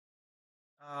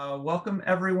Welcome,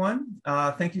 everyone.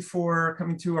 Thank you for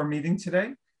coming to our meeting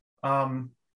today.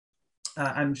 I'm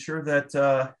sure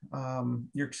that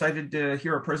you're excited to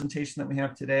hear a presentation that we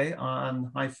have today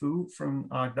on HIFU from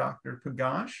Dr.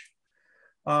 Pugach.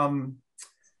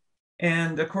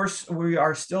 And of course, we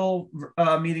are still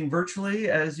meeting virtually,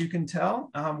 as you can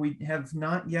tell. We have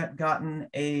not yet gotten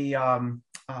a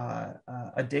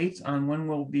date on when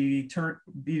we'll be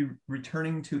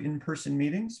returning to in-person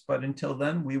meetings, but until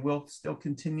then, we will still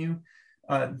continue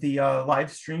the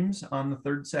live streams on the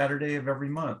third Saturday of every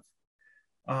month.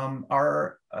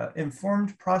 Our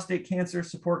Informed Prostate Cancer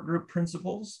Support Group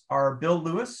principals are Bill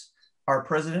Lewis, our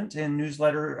president and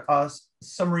newsletter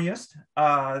summaryist,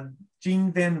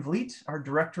 Jean Van Vliet, our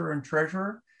director and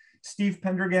treasurer, Steve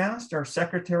Pendergast, our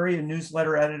secretary and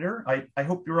newsletter editor. I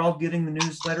hope you're all getting the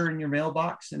newsletter in your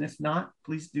mailbox, and if not,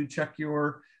 please do check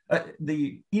your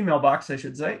the email box, I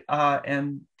should say,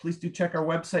 and please do check our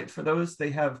website for those. They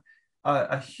have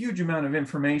a huge amount of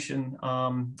information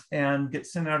and get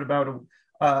sent out about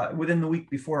within the week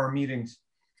before our meetings.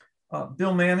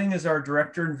 Bill Manning is our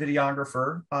director and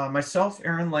videographer. Myself,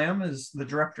 Aaron Lamb, is the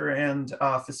director and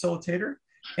facilitator,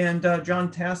 and John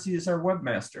Tassi is our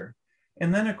webmaster.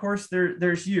 And then, of course,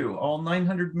 there's you, all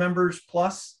 900 members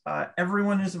plus.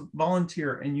 Everyone is a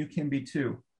volunteer, and you can be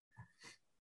too.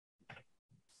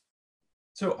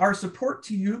 So our support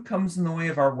to you comes in the way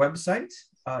of our website,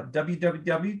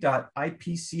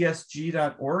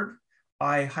 www.ipcsg.org.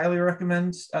 I highly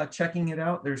recommend checking it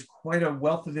out. There's quite a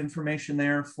wealth of information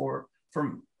there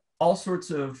from all sorts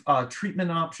of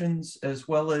treatment options, as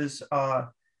well as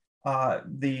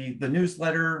the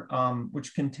newsletter,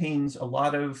 which contains a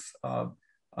lot of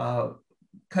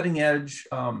cutting edge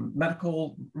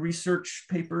medical research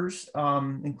papers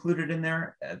included in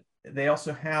there. They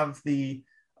also have the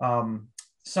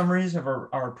summaries of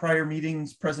our prior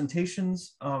meetings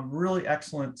presentations, really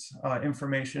excellent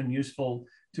information, useful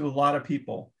to a lot of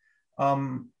people.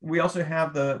 We also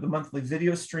have the monthly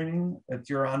video streaming that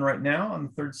you're on right now on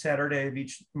the third Saturday of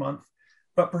each month.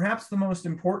 But perhaps the most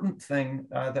important thing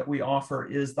that we offer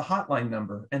is the hotline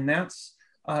number. And that's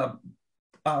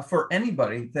for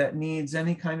anybody that needs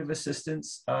any kind of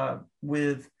assistance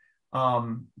with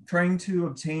trying to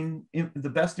obtain the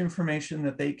best information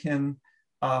that they can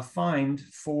find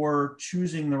for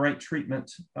choosing the right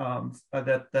treatment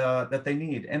that they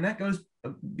need. And that goes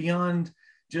beyond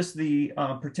just the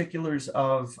particulars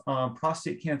of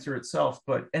prostate cancer itself,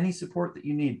 but any support that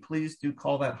you need, please do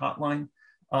call that hotline.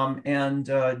 And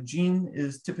Gene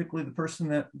is typically the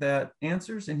person that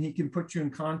answers, and he can put you in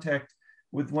contact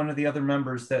with one of the other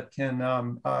members that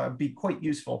can be quite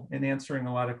useful in answering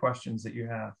a lot of questions that you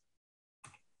have.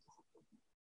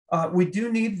 We do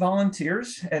need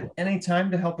volunteers at any time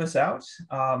to help us out.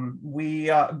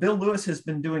 Bill Lewis has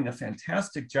been doing a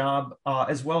fantastic job,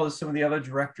 as well as some of the other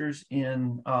directors,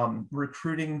 in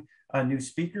recruiting new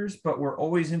speakers, but we're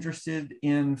always interested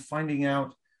in finding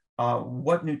out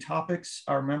what new topics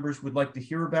our members would like to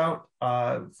hear about,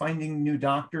 finding new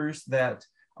doctors that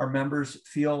our members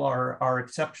feel are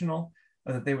exceptional,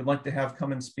 that they would like to have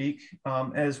come and speak,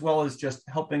 as well as just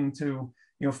helping to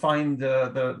find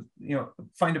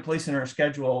find a place in our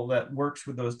schedule that works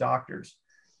with those doctors.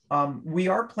 We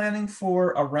are planning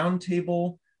for a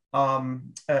roundtable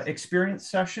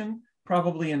experience session,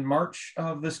 probably in March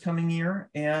of this coming year,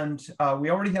 and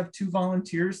we already have 2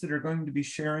 volunteers that are going to be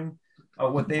sharing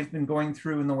what they've been going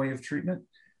through in the way of treatment.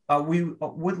 We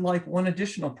would like one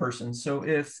additional person. So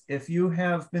if you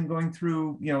have been going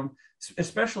through,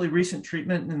 especially recent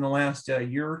treatment in the last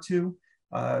year or two,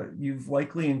 you've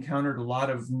likely encountered a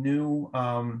lot of new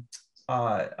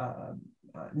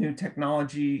new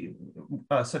technology,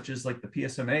 such as like the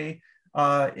PSMA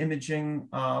imaging,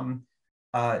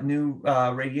 new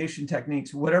radiation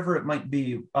techniques, whatever it might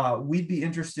be. We'd be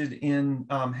interested in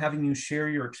having you share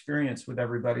your experience with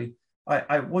everybody.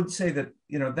 I would say that,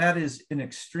 that is an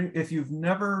extreme, if you've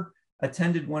never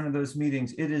attended one of those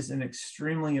meetings, it is an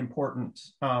extremely important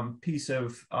piece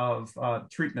of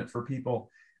treatment for people.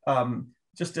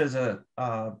 Just as a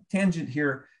tangent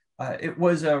here, it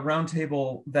was a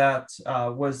roundtable that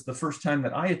was the first time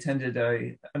that I attended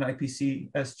an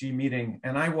Ipcsg meeting,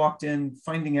 and I walked in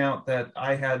finding out that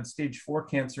I had stage 4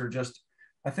 cancer just,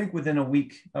 I think, within a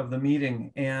week of the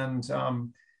meeting, and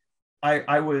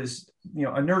I was,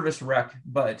 a nervous wreck.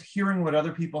 But hearing what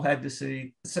other people had to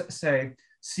say,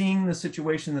 seeing the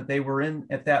situation that they were in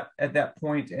at that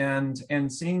point,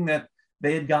 and seeing that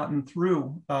they had gotten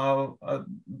through a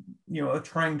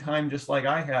trying time just like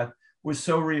I had, was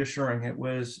so reassuring. It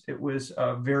was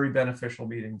a very beneficial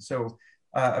meeting. So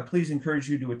please encourage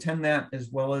you to attend that, as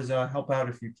well as help out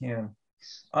if you can.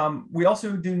 We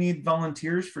also do need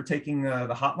volunteers for taking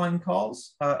the hotline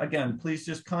calls. Again, please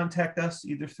just contact us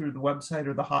either through the website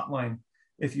or the hotline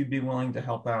if you'd be willing to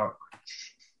help out.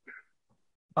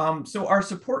 So our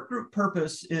support group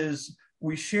purpose is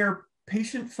we share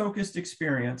patient-focused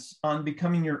experience on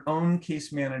becoming your own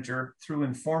case manager through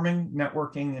informing,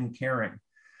 networking, and caring.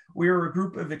 We are a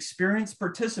group of experienced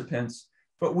participants,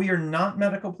 but we are not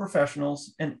medical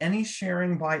professionals, and any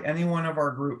sharing by any one of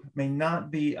our group may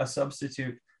not be a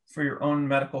substitute for your own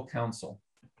medical counsel.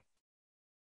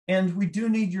 And we do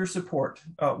need your support.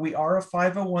 We are a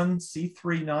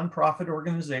 501c3 nonprofit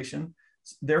organization.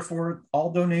 Therefore,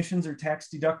 all donations are tax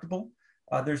deductible.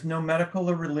 There's no medical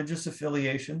or religious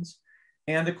affiliations.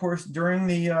 And of course, during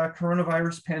the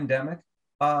coronavirus pandemic,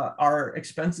 our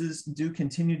expenses do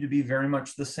continue to be very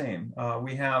much the same.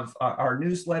 We have our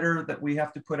newsletter that we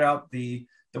have to put out, the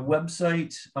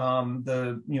website,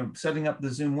 setting up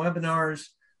the Zoom webinars.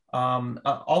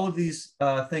 All of these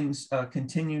things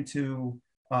continue to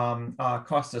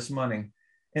cost us money.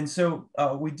 And so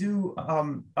we do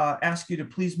ask you to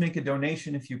please make a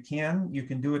donation if you can. You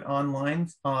can do it online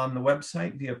on the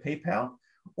website via PayPal,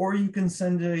 or you can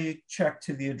send a check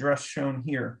to the address shown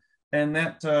here. And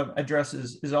that address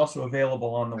is also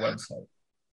available on the website.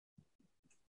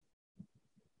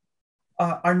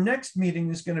 Our next meeting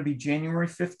is going to be January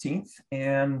 15th.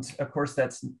 And of course,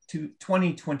 that's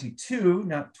 2022,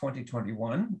 not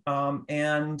 2021.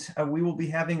 And we will be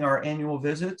having our annual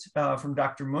visit from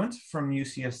Dr. Munt from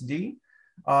UCSD.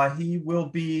 He will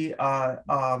be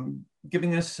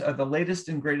giving us the latest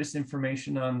and greatest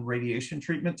information on radiation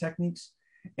treatment techniques.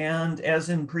 And as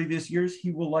in previous years,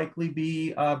 he will likely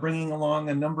be bringing along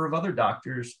a number of other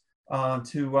doctors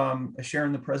to share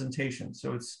in the presentation.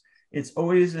 So it's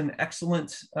always an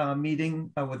excellent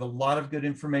meeting with a lot of good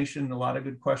information, a lot of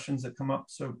good questions that come up.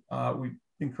 So we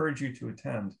encourage you to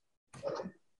attend.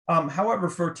 However,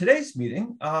 for today's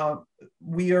meeting,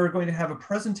 we are going to have a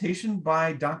presentation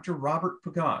by Dr. Robert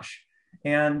Pugach.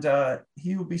 And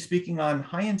he will be speaking on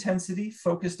high intensity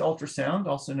focused ultrasound,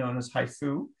 also known as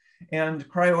HIFU, and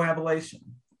cryoablation.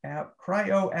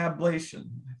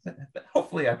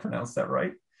 Hopefully I pronounced that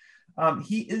right.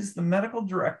 He is the medical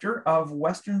director of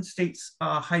Western States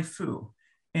HIFU.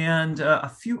 And a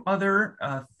few other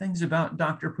things about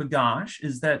Dr. Pugach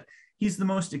is that he's the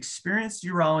most experienced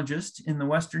urologist in the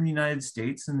Western United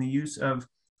States in the use of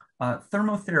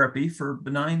thermotherapy for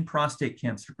benign prostate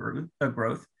cancer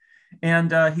growth.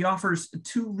 And he offers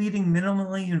 2 leading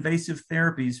minimally invasive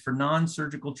therapies for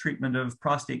non-surgical treatment of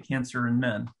prostate cancer in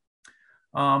men.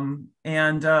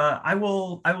 I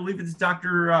will leave it to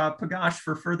Dr. Pugach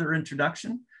for further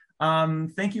introduction.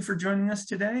 Thank you for joining us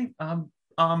today.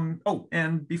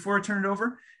 And before I turn it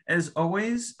over, as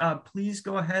always, please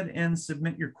go ahead and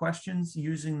submit your questions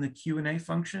using the Q&A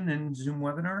function in Zoom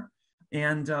webinar,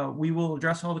 and we will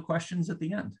address all the questions at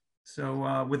the end.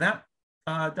 So with that,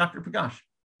 Dr. Pugach.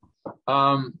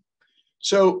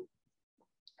 So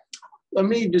let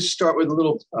me just start with a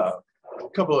little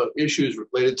couple of issues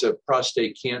related to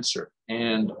prostate cancer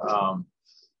and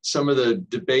some of the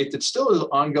debate that still is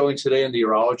ongoing today in the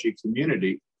urology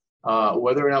community,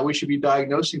 whether or not we should be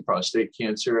diagnosing prostate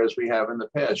cancer as we have in the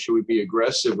past. Should we be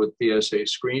aggressive with PSA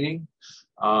screening?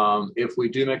 If we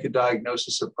do make a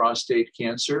diagnosis of prostate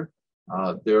cancer,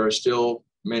 there are still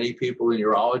many people in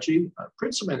urology,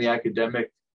 principally in the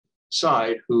academic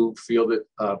side, who feel that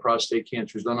prostate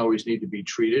cancers don't always need to be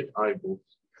treated. I will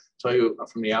tell you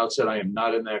from the outset, I am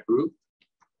not in that group.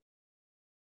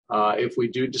 If we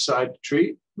do decide to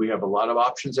treat, we have a lot of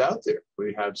options out there.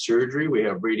 We have surgery, we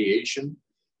have radiation,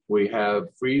 we have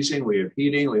freezing, we have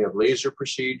heating, we have laser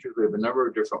procedures, we have a number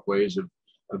of different ways of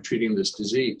treating this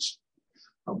disease.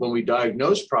 When we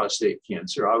diagnose prostate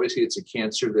cancer, obviously it's a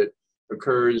cancer that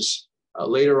occurs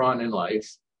later on in life.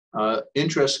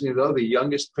 Interestingly though, the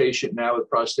youngest patient now with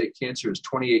prostate cancer is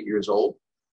 28 years old,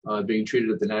 being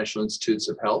treated at the National Institutes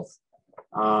of Health.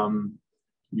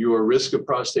 Your risk of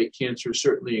prostate cancer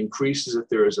certainly increases if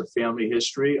there is a family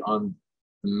history on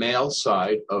the male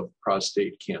side of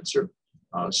prostate cancer.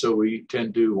 So we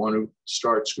tend to want to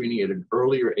start screening at an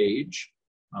earlier age.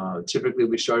 Typically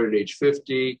we start at age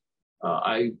 50.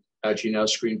 I actually now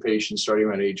screen patients starting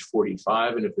around age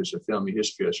 45, and if there's a family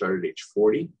history, I start at age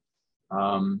 40.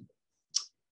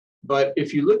 But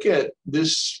if you look at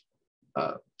this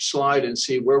slide and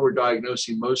see where we're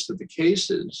diagnosing most of the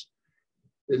cases,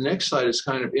 the next slide is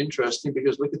kind of interesting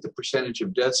because look at the percentage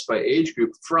of deaths by age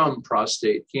group from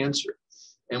prostate cancer.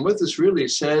 And what this really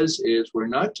says is we're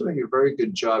not doing a very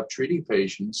good job treating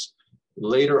patients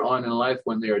later on in life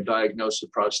when they are diagnosed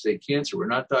with prostate cancer. We're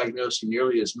not diagnosing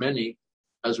nearly as many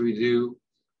as we do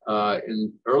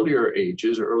in earlier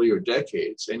ages or earlier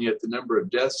decades, and yet the number of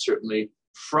deaths certainly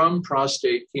from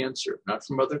prostate cancer, not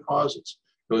from other causes,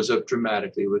 goes up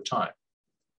dramatically with time.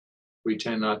 We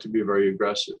tend not to be very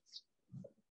aggressive.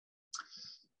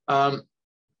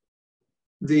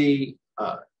 The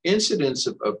incidence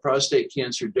of prostate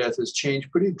cancer death has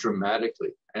changed pretty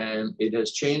dramatically, and it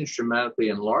has changed dramatically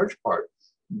in large part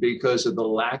because of the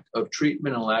lack of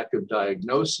treatment and lack of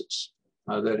diagnosis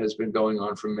that has been going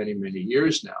on for many, many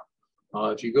years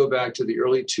now. If you go back to the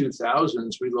early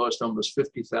 2000s, we lost almost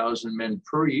 50,000 men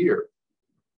per year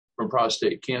from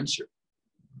prostate cancer.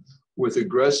 With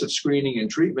aggressive screening and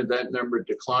treatment, that number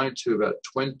declined to about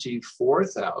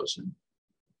 24,000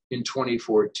 in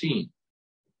 2014.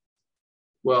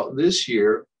 Well, this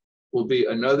year will be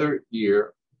another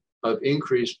year of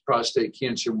increased prostate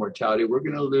cancer mortality. We're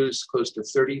going to lose close to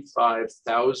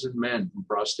 35,000 men from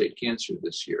prostate cancer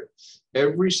this year.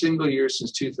 Every single year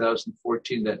since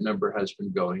 2014, that number has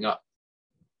been going up.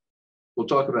 We'll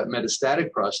talk about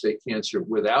metastatic prostate cancer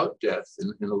without death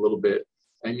in a little bit,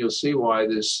 and you'll see why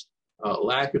this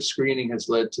lack of screening has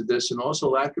led to this, and also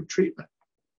lack of treatment.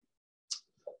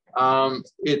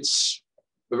 It's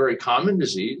a very common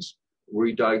disease.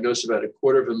 We diagnose about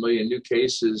 250,000 new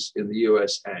cases in the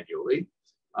US annually.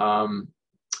 1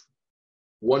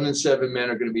 in 7 men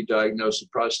are going to be diagnosed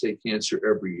with prostate cancer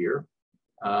every year.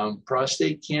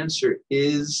 Prostate cancer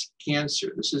is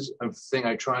cancer. This is a thing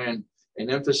I try and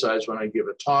emphasize when I give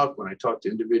a talk, when I talk to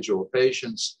individual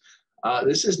patients.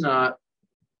 This is not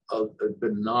a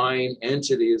benign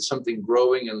entity. It's something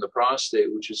growing in the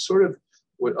prostate, which is sort of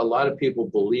what a lot of people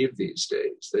believe these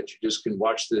days, that you just can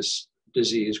watch this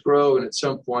disease grow, and at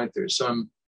some point there's some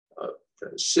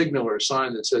signal or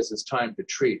sign that says it's time to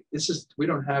treat. We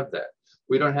don't have that.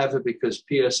 We don't have it because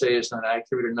PSA is not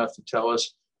accurate enough to tell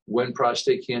us when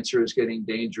prostate cancer is getting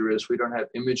dangerous. We don't have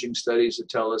imaging studies that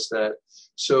tell us that.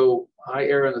 So I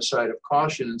err on the side of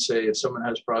caution and say if someone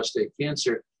has prostate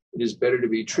cancer, it is better to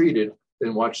be treated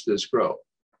than watch this grow.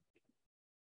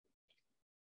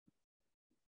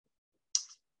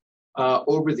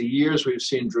 Over the years, we've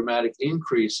seen dramatic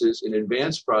increases in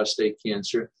advanced prostate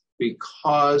cancer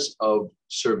because of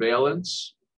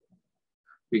surveillance,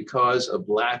 because of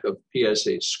lack of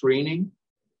PSA screening.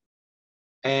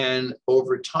 And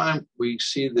over time, we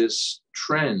see this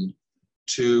trend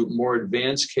to more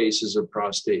advanced cases of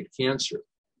prostate cancer.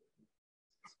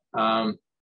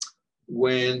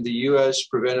 When the US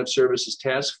Preventive Services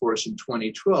Task Force in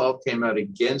 2012 came out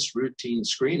against routine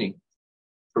screening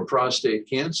for prostate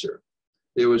cancer,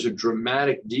 there was a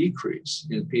dramatic decrease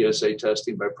in PSA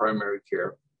testing by primary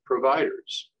care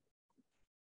providers.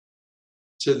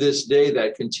 To this day,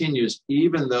 that continues,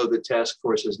 even though the task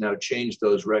force has now changed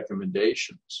those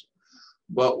recommendations.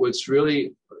 But what's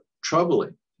really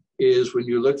troubling is when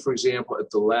you look, for example, at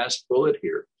the last bullet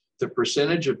here, the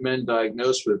percentage of men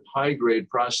diagnosed with high-grade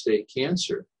prostate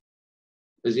cancer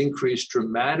has increased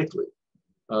dramatically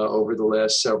over the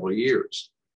last several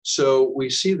years. So we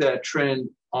see that trend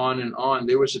on and on.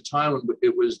 There was a time when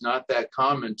it was not that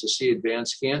common to see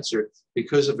advanced cancer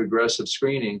because of aggressive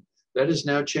screening. That has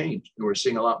now changed, and we're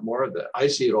seeing a lot more of that. I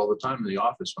see it all the time in the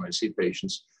office when I see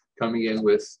patients coming in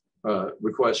with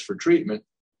requests for treatment,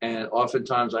 and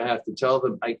oftentimes I have to tell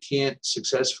them I can't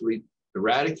successfully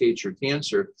eradicate your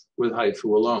cancer with HIFU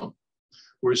alone.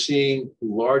 We're seeing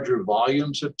larger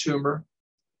volumes of tumor.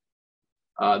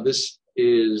 This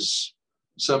is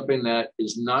something that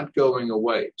is not going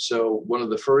away. So one of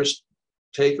the first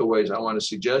takeaways I want to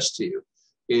suggest to you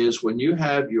is when you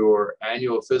have your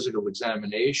annual physical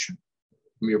examination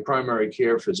from your primary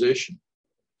care physician,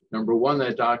 number one,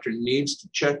 that doctor needs to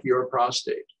check your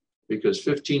prostate, because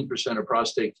 15% of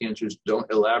prostate cancers don't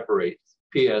elaborate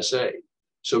PSA.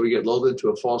 So we get lulled into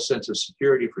a false sense of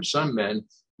security for some men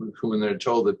who, when they're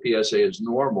told that PSA is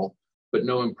normal, but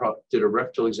no one did a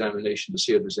rectal examination to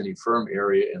see if there's any firm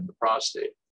area in the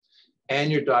prostate.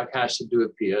 And your doc has to do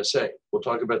a PSA. We'll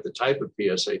talk about the type of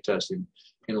PSA testing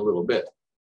in a little bit.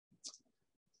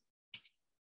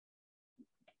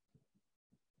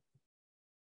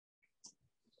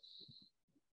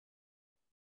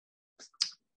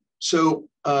 So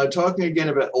talking again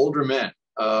about older men,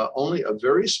 only a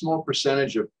very small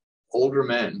percentage of older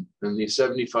men in the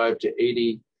 75 to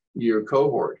 80 year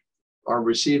cohort are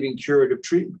receiving curative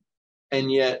treatment.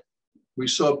 And yet we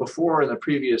saw before in the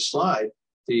previous slide,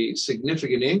 the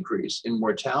significant increase in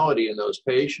mortality in those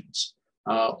patients.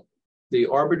 The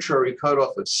arbitrary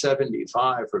cutoff of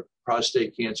 75 for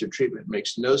prostate cancer treatment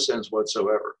makes no sense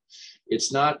whatsoever.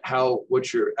 It's not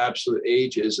what your absolute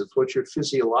age is, it's what your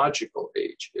physiological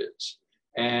age is.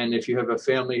 And if you have a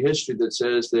family history that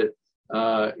says that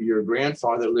your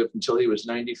grandfather lived until he was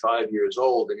 95 years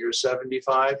old and you're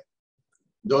 75,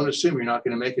 don't assume you're not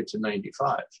going to make it to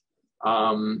 95.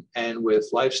 And with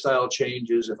lifestyle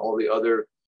changes and all the other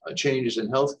changes in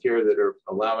healthcare that are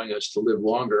allowing us to live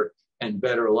longer and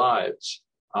better lives,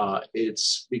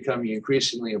 it's becoming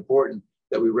increasingly important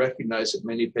that we recognize that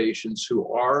many patients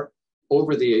who are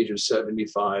over the age of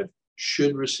 75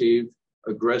 should receive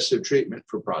aggressive treatment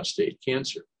for prostate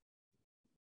cancer.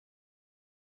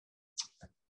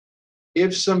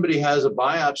 If somebody has a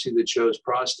biopsy that shows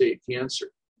prostate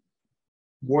cancer,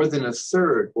 more than a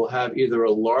third will have either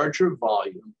a larger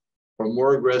volume or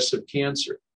more aggressive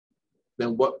cancer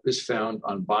than what is found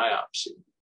on biopsy.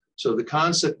 So the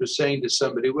concept of saying to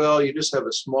somebody, well, you just have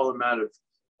a small amount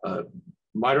of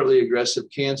moderately aggressive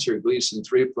cancer, Gleason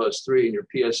 3+3, and your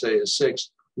PSA is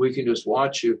 6, we can just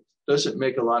watch you, doesn't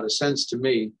make a lot of sense to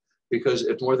me, because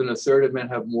if more than a third of men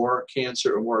have more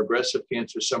cancer or more aggressive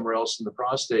cancer somewhere else in the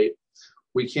prostate,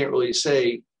 we can't really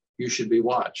say you should be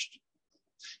watched.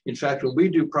 In fact, when we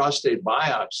do prostate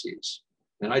biopsies,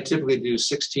 and I typically do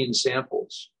 16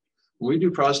 samples, when we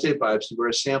do prostate biopsy,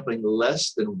 we're sampling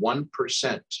less than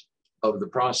 1% of the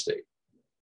prostate.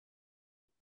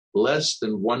 Less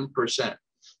than 1%.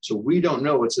 So we don't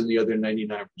know what's in the other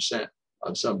 99%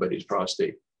 of somebody's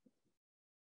prostate.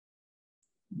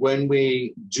 When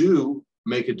we do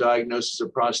make a diagnosis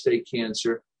of prostate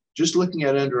cancer, just looking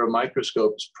at it under a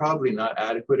microscope is probably not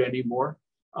adequate anymore.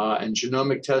 And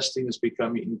genomic testing is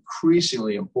becoming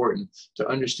increasingly important to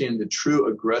understand the true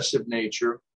aggressive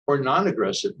nature or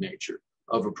non-aggressive nature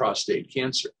of a prostate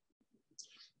cancer.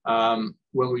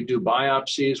 When we do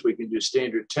biopsies, we can do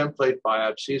standard template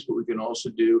biopsies, but we can also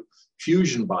do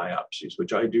fusion biopsies,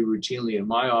 which I do routinely in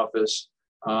my office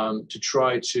to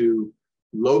try to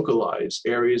localize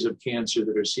areas of cancer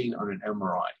that are seen on an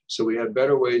MRI. So we have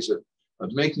better ways of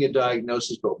making a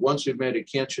diagnosis, but once we've made a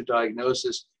cancer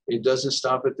diagnosis, it doesn't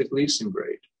stop at the Gleason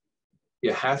grade.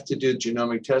 You have to do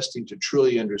genomic testing to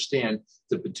truly understand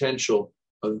the potential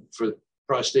for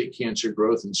prostate cancer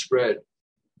growth and spread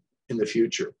in the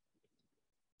future.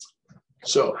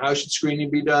 So how should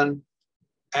screening be done?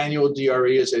 Annual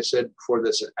DRE, as I said before,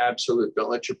 that's an absolute.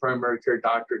 Don't let your primary care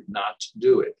doctor not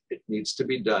do it. It needs to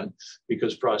be done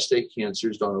because prostate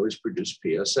cancers don't always produce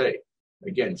PSA.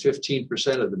 Again,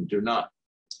 15% of them do not.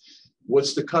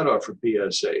 What's the cutoff for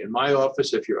PSA? In my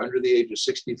office, if you're under the age of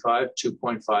 65,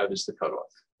 2.5 is the cutoff.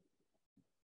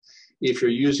 If you're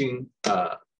using,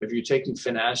 if you're taking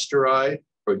finasteride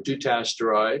or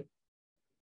dutasteride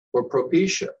or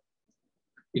Propecia,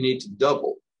 you need to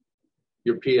double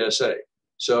your PSA.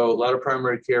 So a lot of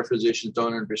primary care physicians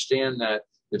don't understand that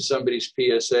if somebody's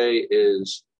PSA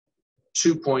is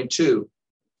 2.2,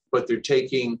 but they're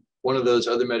taking one of those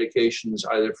other medications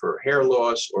either for hair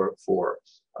loss or for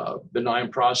benign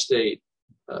prostate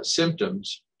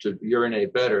symptoms to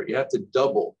urinate better, you have to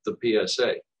double the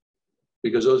PSA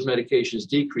because those medications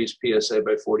decrease PSA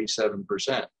by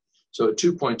 47%. So a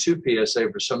 2.2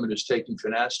 PSA for someone who's taking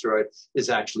finasteride is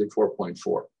actually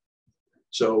 4.4.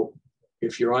 So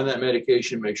if you're on that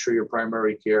medication, make sure your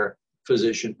primary care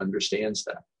physician understands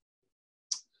that.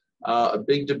 A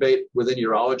big debate within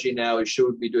urology now is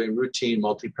should we be doing routine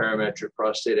multiparametric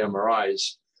prostate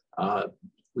MRIs?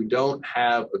 We don't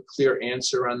have a clear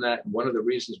answer on that. And one of the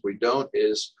reasons we don't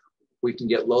is we can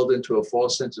get lulled into a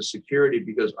false sense of security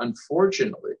because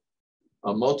unfortunately,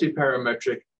 a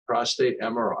multiparametric prostate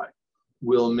MRI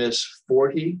will miss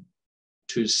 40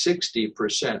 to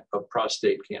 60% of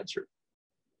prostate cancer.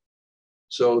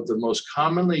 So the most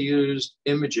commonly used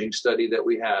imaging study that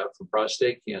we have for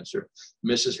prostate cancer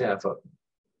misses half of them.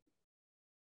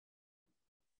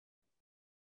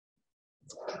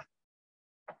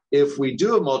 If we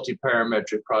do a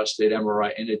multiparametric prostate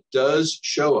MRI and it does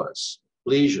show us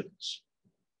lesions,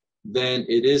 then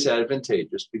it is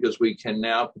advantageous because we can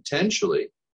now potentially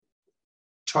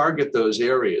target those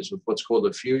areas with what's called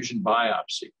a fusion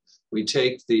biopsy. We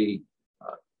take the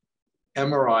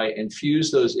MRI and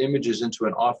fuse those images into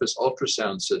an office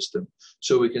ultrasound system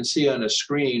so we can see on a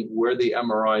screen where the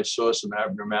MRI saw some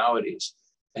abnormalities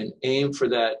and aim for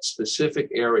that specific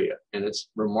area. And it's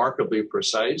remarkably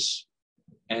precise.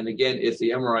 And again, if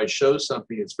the MRI shows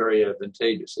something, it's very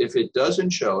advantageous. If it doesn't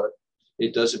show it,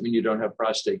 it doesn't mean you don't have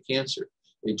prostate cancer.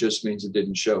 It just means it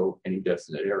didn't show any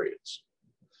definite areas.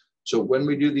 So when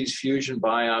we do these fusion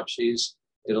biopsies,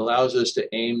 it allows us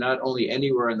to aim not only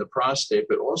anywhere in the prostate,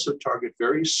 but also target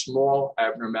very small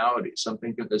abnormalities.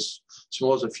 Something as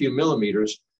small as a few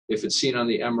millimeters, if it's seen on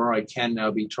the MRI, can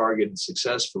now be targeted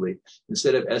successfully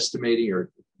instead of estimating or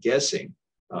guessing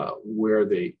where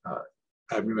the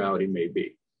abnormality may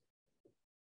be.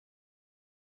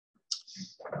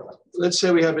 Let's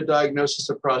say we have a diagnosis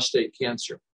of prostate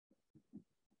cancer.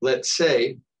 Let's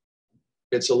say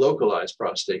it's a localized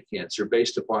prostate cancer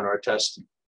based upon our testing.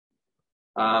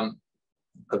 A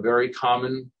very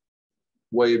common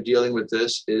way of dealing with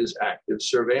this is active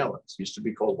surveillance. It used to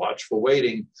be called watchful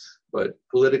waiting, but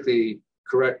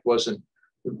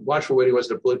watchful waiting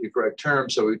wasn't a politically correct term,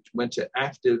 so we went to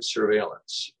active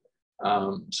surveillance.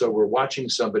 So we're watching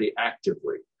somebody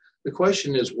actively. The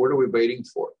question is, what are we waiting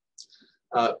for?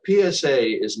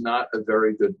 PSA is not a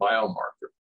very good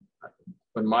biomarker.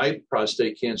 When my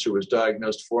prostate cancer was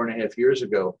diagnosed 4.5 years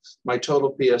ago, my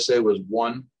total PSA was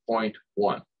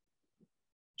 1.1.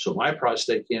 So my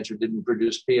prostate cancer didn't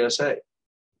produce PSA.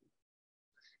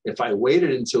 If I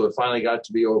waited until it finally got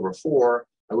to be over 4,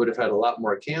 I would have had a lot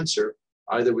more cancer,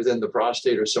 either within the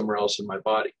prostate or somewhere else in my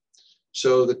body.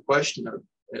 So the question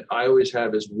that I always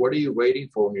have is, what are you waiting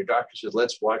for when your doctor says,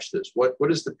 let's watch this? What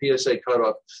is the PSA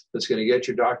cutoff that's going to get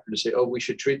your doctor to say, oh, we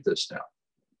should treat this now?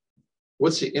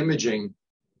 What's the imaging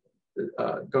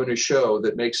going to show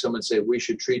that makes someone say, we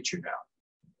should treat you now?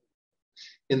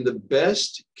 In the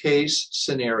best case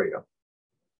scenario,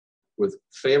 with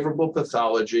favorable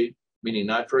pathology, meaning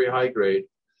not very high grade,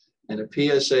 and a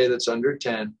PSA that's under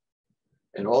 10,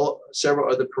 and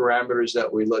several other parameters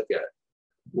that we look at,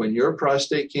 when your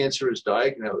prostate cancer is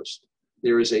diagnosed,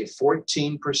 there is a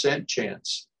 14%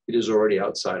 chance it is already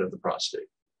outside of the prostate.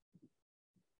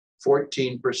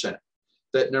 14%.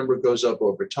 That number goes up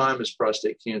over time as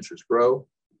prostate cancers grow,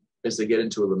 as they get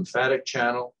into a lymphatic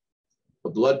channel, a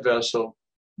blood vessel,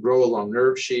 grow along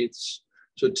nerve sheaths.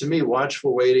 So to me,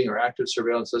 watchful waiting or active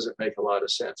surveillance doesn't make a lot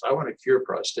of sense. I want to cure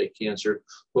prostate cancer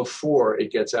before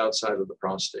it gets outside of the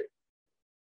prostate.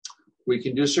 We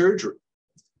can do surgery.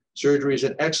 Surgery is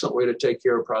an excellent way to take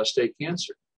care of prostate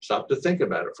cancer. Stop to think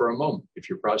about it for a moment. If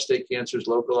your prostate cancer is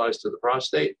localized to the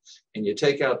prostate and you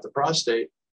take out the prostate,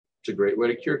 it's a great way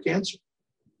to cure cancer.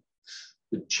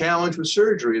 The challenge with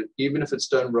surgery, even if it's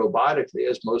done robotically,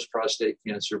 as most prostate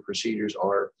cancer procedures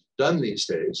are done these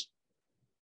days,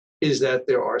 is that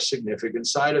there are significant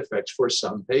side effects for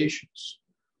some patients.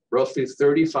 Roughly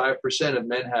 35% of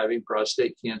men having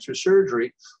prostate cancer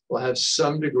surgery will have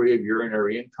some degree of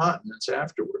urinary incontinence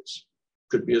afterwards.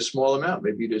 Could be a small amount.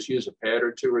 Maybe you just use a pad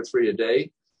or 2 or 3 a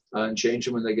day and change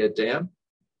them when they get damp,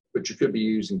 but you could be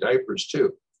using diapers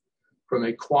too. From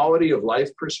a quality of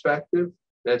life perspective,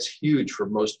 that's huge for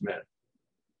most men.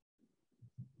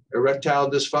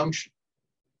 Erectile dysfunction.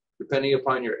 Depending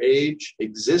upon your age,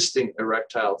 existing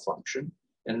erectile function,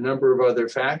 and a number of other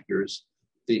factors,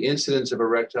 the incidence of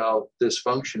erectile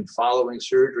dysfunction following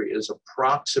surgery is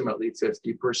approximately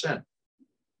 50%.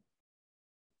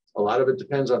 A lot of it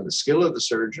depends on the skill of the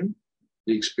surgeon,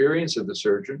 the experience of the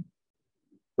surgeon,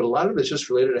 but a lot of it's just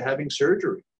related to having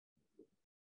surgery.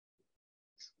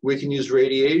 We can use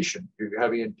radiation. You're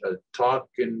having a talk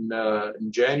in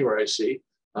January, I see,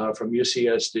 from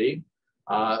UCSD.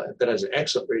 That has an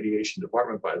excellent radiation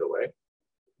department, by the way.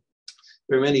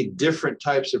 There are many different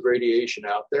types of radiation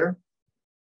out there.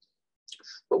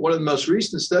 But one of the most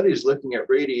recent studies looking at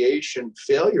radiation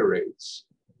failure rates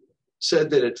said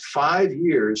that at 5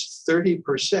 years,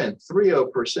 30%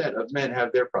 of men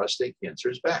have their prostate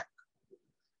cancers back.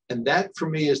 And that, for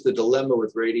me, is the dilemma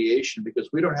with radiation, because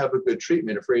we don't have a good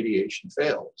treatment if radiation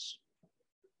fails.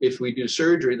 If we do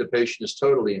surgery, the patient is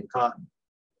totally incontinent.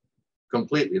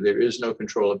 Completely. There is no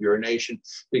control of urination,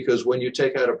 because when you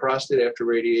take out a prostate after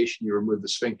radiation, you remove the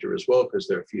sphincter as well because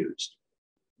they're fused.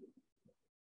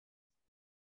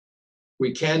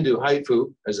 We can do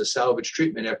HIFU as a salvage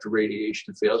treatment after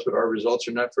radiation fails, but our results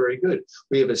are not very good.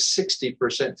 We have a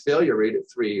 60% failure rate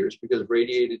at 3 years because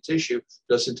radiated tissue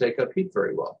doesn't take up heat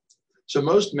very well. So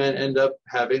most men end up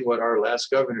having what our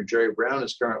last governor, Jerry Brown,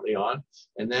 is currently on,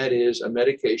 and that is a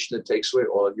medication that takes away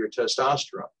all of your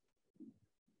testosterone,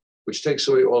 which takes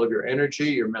away all of your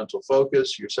energy, your mental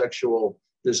focus, your sexual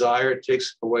desire. It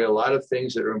takes away a lot of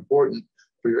things that are important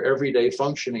for your everyday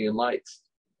functioning in life.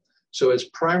 So as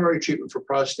primary treatment for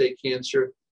prostate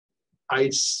cancer, I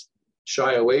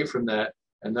shy away from that.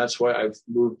 And that's why I've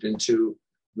moved into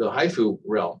the HIFU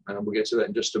realm. And we'll get to that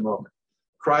in just a moment.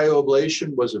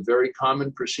 Cryoablation was a very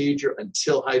common procedure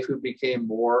until HIFU became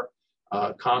more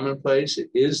commonplace. It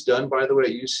is done, by the way,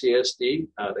 at UCSD.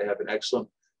 They have an excellent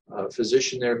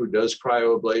physician there who does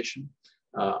cryoablation.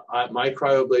 My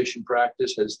cryoablation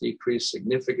practice has decreased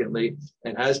significantly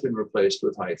and has been replaced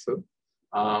with HIFU.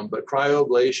 But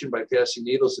cryoablation, by passing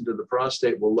needles into the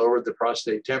prostate, will lower the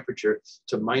prostate temperature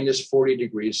to -40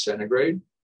 degrees centigrade.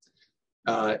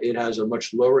 It has a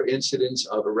much lower incidence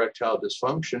of erectile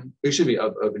dysfunction,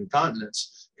 of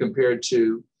incontinence compared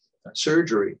to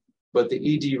surgery. but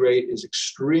the ED rate is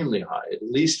extremely high, at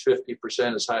least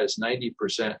 50%, as high as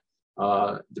 90%,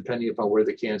 depending upon where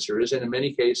the cancer is. And in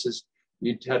many cases,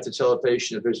 you'd have to tell a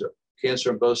patient if there's a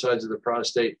cancer on both sides of the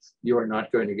prostate, you are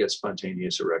not going to get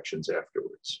spontaneous erections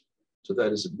afterwards. So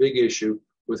that is a big issue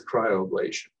with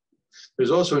cryoablation.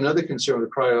 There's also another concern with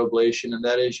cryoablation, and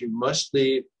that is you must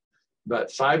leave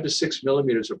about 5 to 6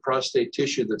 millimeters of prostate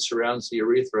tissue that surrounds the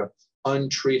urethra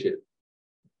untreated.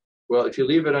 Well, if you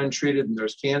leave it untreated and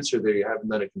there's cancer there, you haven't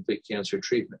done a complete cancer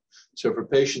treatment. So for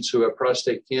patients who have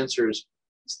prostate cancers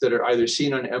that are either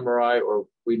seen on MRI or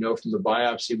we know from the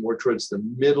biopsy more towards the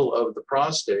middle of the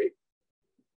prostate,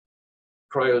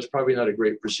 cryo is probably not a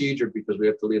great procedure because we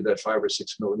have to leave that 5 or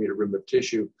 6 millimeter rim of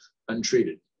tissue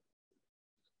untreated.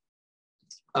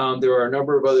 There are a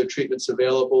number of other treatments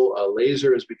available.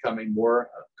 Laser is becoming more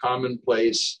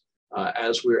commonplace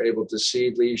as we're able to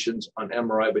see lesions on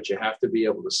MRI, but you have to be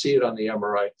able to see it on the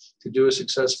MRI to do a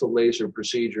successful laser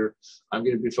procedure. I'm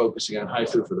going to be focusing on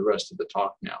HIFU for the rest of the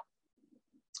talk now.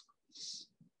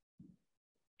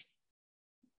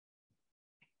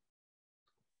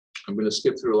 I'm going to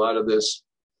skip through a lot of this.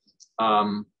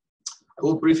 I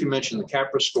will briefly mention the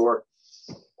CAPRA score.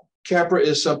 CAPRA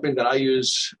is something that I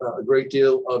use a great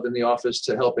deal of in the office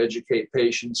to help educate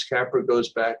patients. CAPRA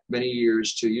goes back many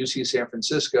years to UC San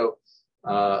Francisco,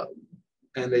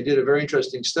 and they did a very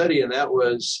interesting study, and that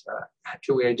was,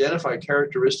 can we identify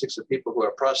characteristics of people who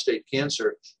have prostate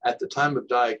cancer at the time of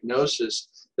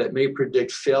diagnosis that may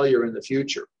predict failure in the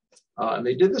future? And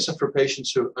they did this for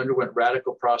patients who underwent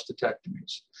radical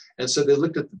prostatectomies. And so they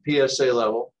looked at the PSA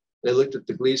level, they looked at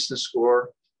the Gleason score,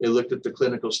 they looked at the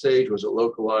clinical stage, was it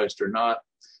localized or not?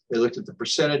 They looked at the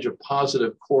percentage of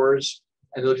positive cores,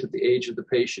 and they looked at the age of the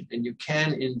patient. And you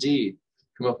can indeed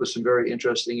come up with some very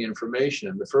interesting information.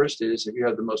 And the first is if you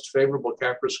have the most favorable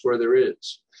CAPRA score there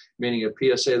is, meaning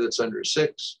a PSA that's under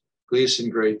 6,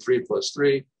 Gleason grade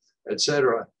 3+3, et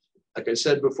cetera. Like I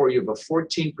said before, you have a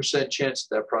 14% chance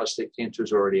that prostate cancer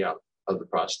is already out of the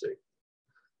prostate.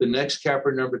 The next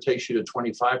CAPRA number takes you to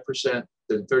 25%,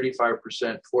 then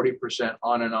 35%, 40%,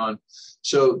 on and on.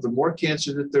 So the more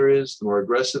cancer that there is, the more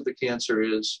aggressive the cancer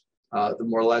is, the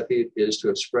more likely it is to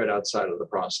have spread outside of the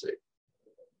prostate.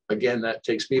 Again, that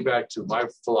takes me back to my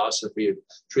philosophy of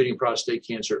treating prostate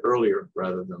cancer earlier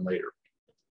rather than later.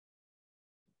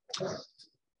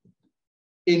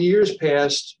 In years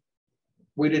past,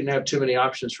 we didn't have too many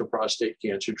options for prostate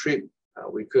cancer treatment.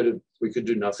 We could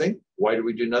do nothing. Why did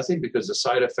we do nothing? Because the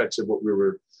side effects of what we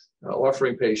were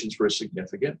offering patients were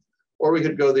significant. Or we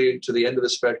could go to the end of the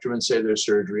spectrum and say there's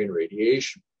surgery and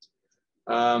radiation.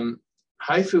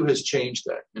 HIFU has changed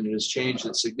that, and it has changed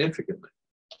it significantly.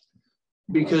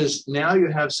 Because now you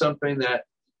have something that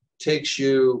takes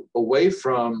you away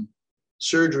from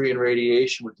surgery and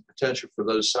radiation with the potential for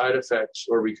those side effects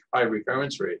or high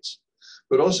recurrence rates,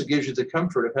 but also gives you the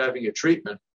comfort of having a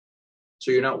treatment. So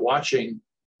you're not watching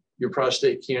your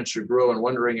prostate cancer grow and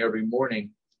wondering every morning,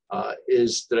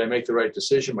 did I make the right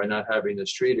decision by not having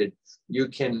this treated? You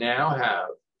can now have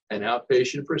an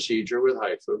outpatient procedure with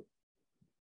HIFU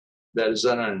that is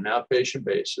done on an outpatient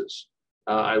basis.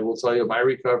 I will tell you my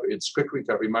recovery, it's quick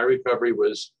recovery. My recovery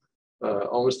was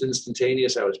almost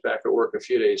instantaneous. I was back at work a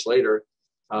few days later.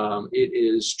 It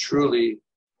is truly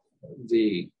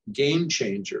the game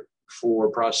changer for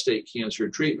prostate cancer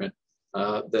treatment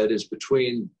that is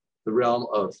between the realm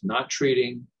of not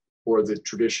treating or the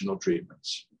traditional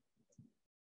treatments.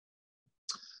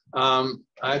 I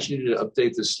actually needed to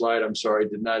update this slide. I'm sorry, I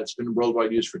did not. It's been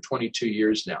worldwide use for 22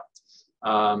 years now.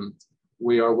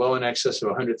 We are well in excess of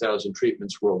 100,000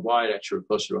 treatments worldwide. Actually, we're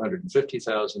closer to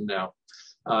 150,000 now.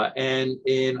 And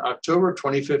in October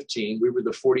 2015, we were the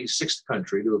 46th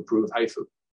country to approve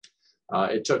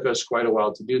HIFU. It took us quite a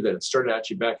while to do that. It started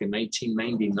actually back in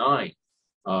 1999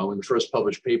 when the first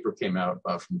published paper came out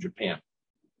from Japan.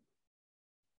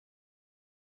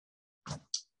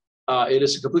 It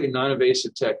is a completely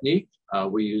non-invasive technique.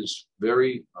 We use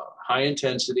very high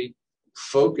intensity,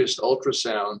 focused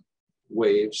ultrasound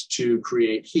waves to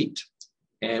create heat.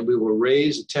 And we will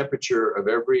raise the temperature of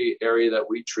every area that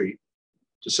we treat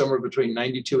to somewhere between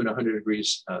 92 and 100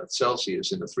 degrees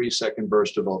Celsius in a 3-second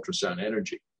burst of ultrasound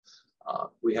energy.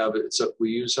 We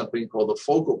use something called the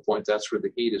focal point. That's where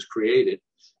the heat is created,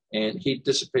 and heat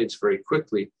dissipates very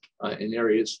quickly in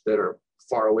areas that are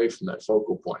far away from that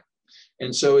focal point.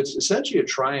 And so it's essentially a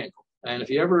triangle. And if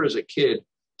you ever, as a kid,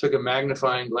 took a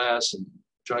magnifying glass and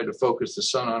tried to focus the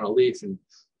sun on a leaf and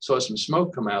saw some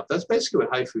smoke come out, that's basically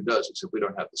what HIFU does, except we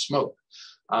don't have the smoke.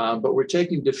 But we're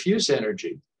taking diffuse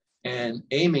energy and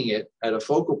aiming it at a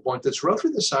focal point that's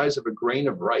roughly the size of a grain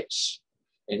of rice.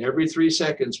 And every 3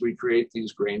 seconds, we create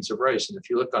these grains of rice. And if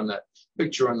you look on that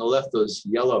picture on the left, those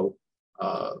yellow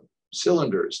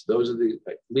cylinders, those are the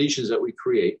lesions that we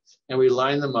create. And we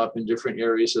line them up in different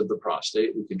areas of the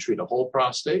prostate. We can treat a whole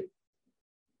prostate.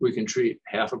 We can treat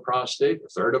half a prostate, a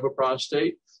third of a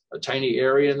prostate, a tiny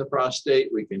area in the prostate.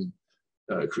 We can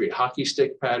create hockey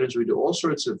stick patterns. We do all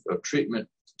sorts of treatment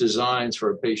designs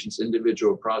for a patient's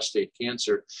individual prostate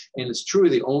cancer. And it's truly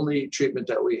the only treatment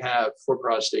that we have for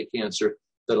prostate cancer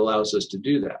that allows us to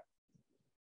do that.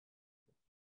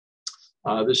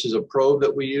 This is a probe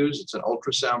that we use. It's an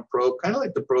ultrasound probe, kind of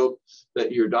like the probe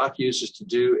that your doc uses to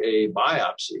do a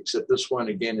biopsy, except this one,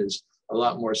 again, is a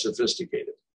lot more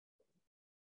sophisticated.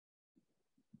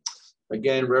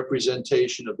 Again,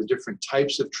 representation of the different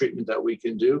types of treatment that we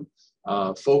can do.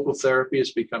 Focal therapy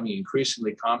is becoming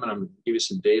increasingly common. I'm going to give you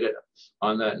some data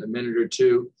on that in a minute or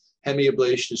two.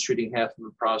 Hemiablation is treating half of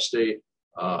the prostate.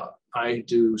 I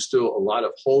do still a lot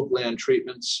of whole gland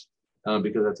treatments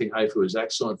because I think HIFU is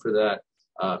excellent for that.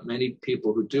 Many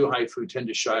people who do HIFU tend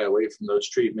to shy away from those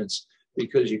treatments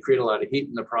because you create a lot of heat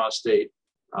in the prostate,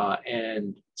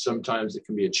 and sometimes it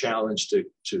can be a challenge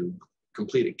to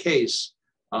complete a case.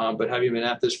 But having been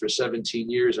at this for 17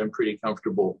 years, I'm pretty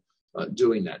comfortable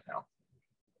doing that now.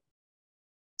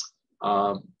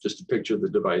 Just a picture of the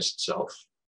device itself.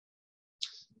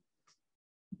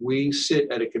 We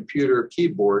sit at a computer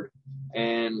keyboard,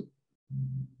 and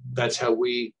that's how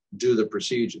we do the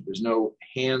procedure. There's no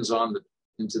hands on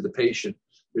into the patient.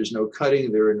 There's no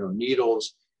cutting. There are no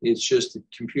needles. It's just a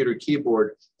computer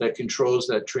keyboard that controls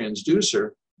that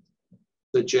transducer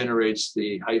that generates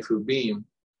the HIFU beam,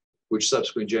 which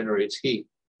subsequently generates heat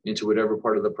into whatever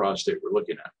part of the prostate we're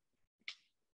looking at.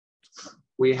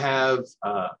 We have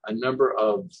a number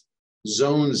of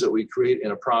zones that we create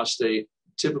in a prostate.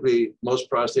 Typically, most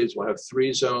prostates will have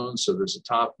 3 zones. So there's a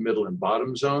top, middle, and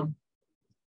bottom zone.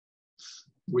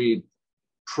 We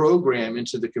program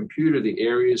into the computer the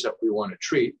areas that we want to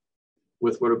treat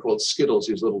with what are called skittles,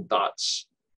 these little dots.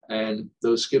 And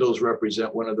those skittles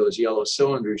represent one of those yellow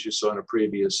cylinders you saw in a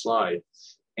previous slide.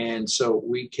 And so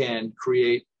we can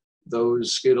create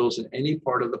those skittles in any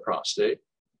part of the prostate.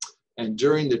 And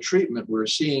during the treatment, we're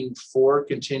seeing 4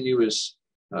 continuous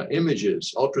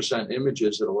images, ultrasound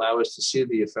images that allow us to see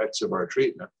the effects of our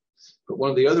treatment. But one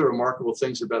of the other remarkable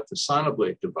things about the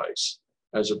Sonoblade device,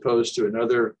 as opposed to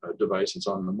another device that's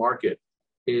on the market,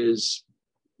 is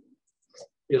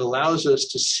it allows us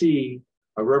to see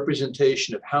a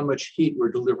representation of how much heat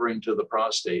we're delivering to the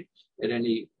prostate at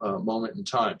any moment in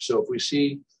time. So if we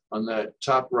see on that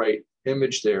top right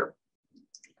image there,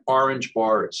 orange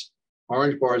bars.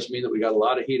 Orange bars mean that we got a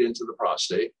lot of heat into the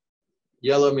prostate.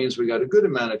 Yellow means we got a good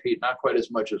amount of heat, not quite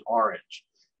as much as orange.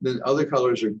 Then other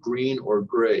colors are green or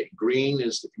gray. Green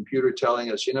is the computer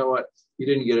telling us, you know what, you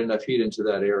didn't get enough heat into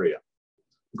that area.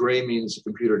 Gray means the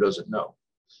computer doesn't know.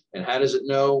 And how does it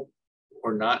know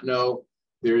or not know?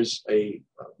 There's a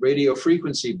radio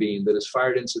frequency beam that is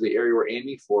fired into the area we're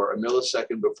aiming for a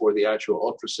millisecond before the actual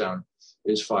ultrasound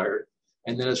is fired.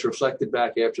 And then it's reflected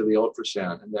back after the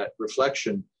ultrasound. And that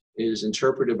reflection is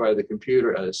interpreted by the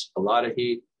computer as a lot of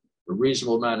heat, a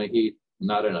reasonable amount of heat,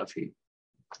 not enough heat.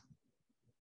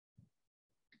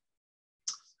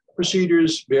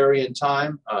 Procedures vary in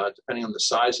time, depending on the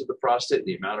size of the prostate,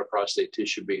 the amount of prostate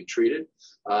tissue being treated.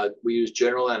 We use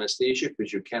general anesthesia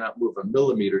because you cannot move a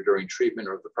millimeter during treatment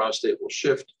or the prostate will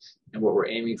shift. And what we're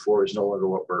aiming for is no longer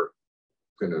what we're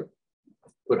going to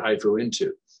put HIFU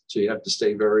into. So you have to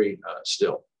stay very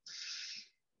still.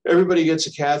 Everybody gets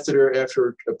a catheter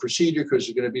after a procedure because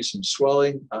there's going to be some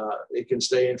swelling. It can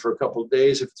stay in for a couple of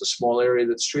days. If it's a small area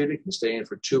that's treated, it can stay in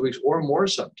for 2 weeks or more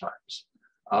sometimes.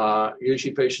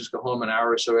 Usually patients go home an hour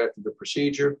or so after the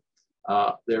procedure.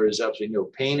 There is absolutely no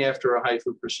pain after a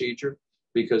HIFU procedure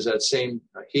because that same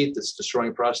heat that's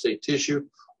destroying prostate tissue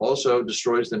also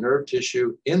destroys the nerve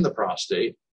tissue in the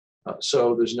prostate.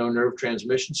 So there's no nerve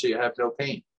transmission, so you have no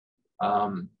pain.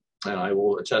 And I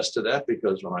will attest to that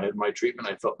because when I had my treatment,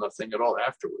 I felt nothing at all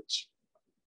afterwards.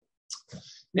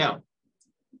 Now,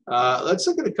 let's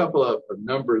look at a couple of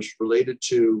numbers related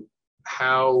to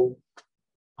how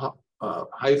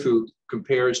HIFU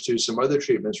compares to some other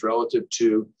treatments relative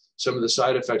to some of the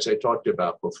side effects I talked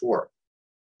about before.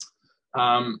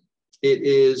 It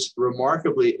is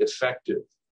remarkably effective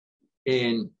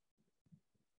in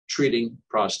treating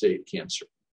prostate cancer.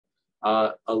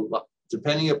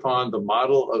 Depending upon the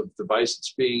model of device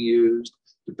that's being used,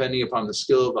 depending upon the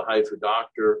skill of the HIFU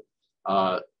doctor,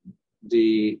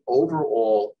 the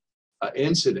overall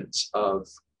incidence of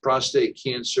prostate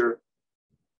cancer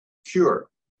cure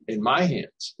in my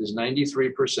hands is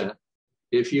 93%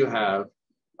 if you have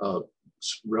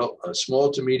a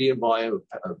small to medium volume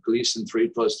of Gleason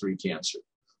 3+3 cancer.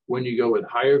 When you go with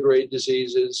higher grade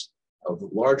diseases of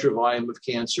larger volume of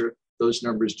cancer, those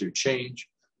numbers do change,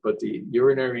 but the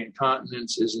urinary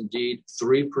incontinence is indeed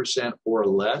 3% or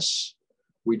less.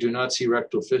 We do not see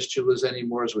rectal fistulas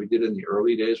anymore as we did in the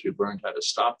early days. We've learned how to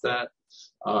stop that.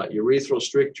 Urethral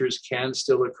strictures can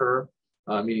still occur,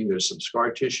 meaning there's some scar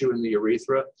tissue in the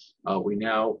urethra. We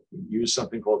now use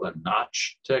something called a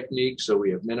notch technique, so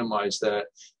we have minimized that.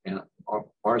 And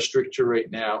our stricture rate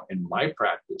now in my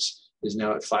practice is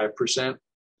now at 5%.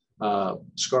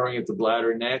 Scarring at the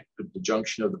bladder neck, at the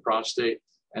junction of the prostate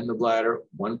and the bladder,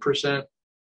 1%.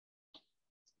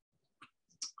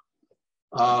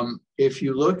 If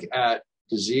you look at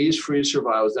disease-free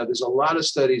survivals, now there's a lot of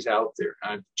studies out there.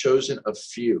 I've chosen a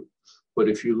few, but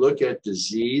if you look at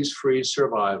disease-free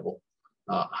survival,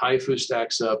 HIFU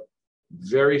stacks up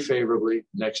very favorably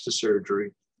next to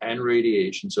surgery and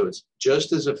radiation. So it's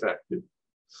just as effective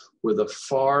with a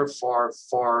far, far,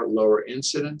 far lower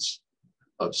incidence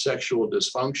of sexual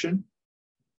dysfunction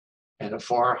and a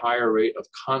far higher rate of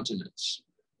continence,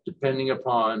 depending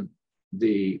upon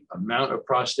the amount of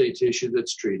prostate tissue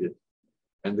that's treated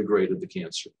and the grade of the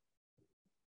cancer.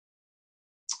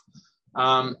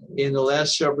 In the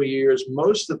last several years,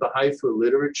 most of the HIFU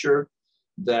literature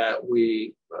that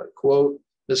we quote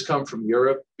has come from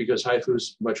Europe because HIFU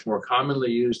is much more commonly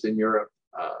used in Europe.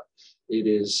 It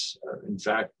is, in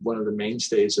fact, one of the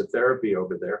mainstays of therapy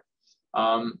over there.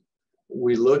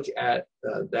 We look at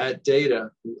that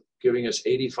data giving us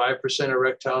 85%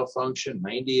 erectile function,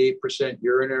 98%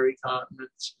 urinary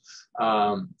continence,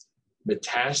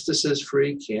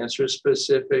 metastasis-free,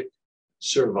 cancer-specific,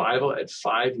 survival at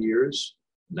 5 years,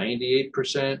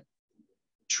 98%.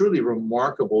 Truly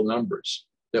remarkable numbers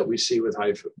that we see with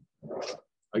HIFU.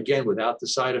 Again, without the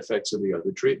side effects of the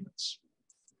other treatments.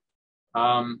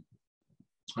 I'm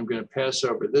going to pass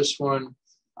over this one.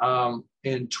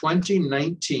 In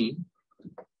 2019,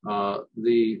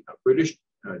 the British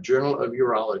Journal of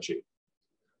Urology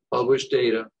published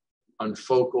data on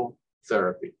focal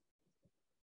therapy.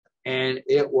 And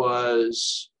it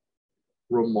was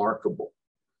remarkable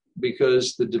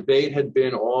because the debate had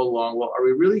been all along, well, are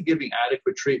we really giving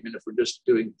adequate treatment if we're just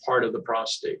doing part of the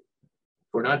prostate?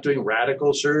 If we're not doing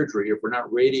radical surgery, if we're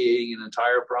not radiating an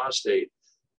entire prostate,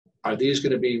 are these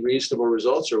going to be reasonable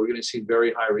results or are we going to see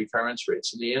very high recurrence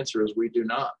rates? And the answer is we do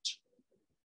not.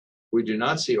 We do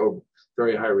not see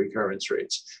very high recurrence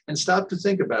rates. And stop to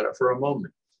think about it for a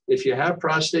moment. If you have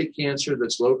prostate cancer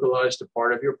that's localized to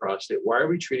part of your prostate, why are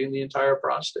we treating the entire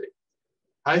prostate?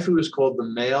 HIFU is called the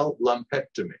male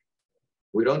lumpectomy.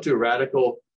 We don't do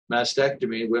radical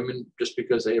mastectomy in women just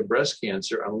because they have breast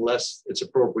cancer, unless it's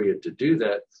appropriate to do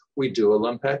that. We do a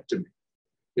lumpectomy.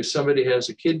 If somebody has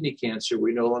a kidney cancer,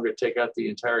 we no longer take out the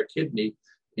entire kidney.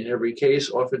 In every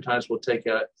case, oftentimes we'll take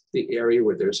out the area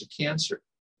where there's a cancer.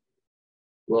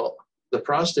 Well, the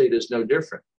prostate is no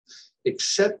different,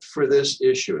 except for this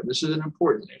issue, and this is an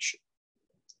important issue.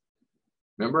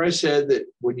 Remember I said that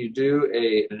when you do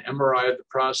an MRI of the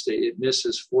prostate, it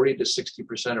misses 40 to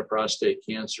 60% of prostate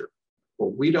cancer.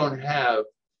 Well, we don't have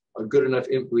a good enough,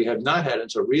 we have not had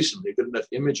until recently, a good enough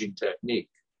imaging technique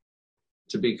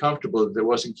to be comfortable that there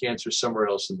wasn't cancer somewhere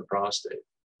else in the prostate.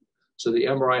 So the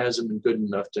MRI hasn't been good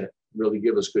enough to really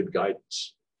give us good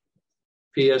guidance.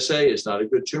 PSA is not a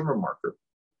good tumor marker.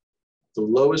 The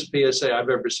lowest PSA I've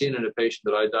ever seen in a patient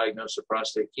that I diagnosed with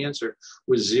prostate cancer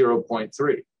was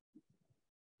 0.3.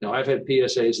 Now, I've had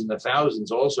PSAs in the thousands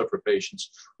also for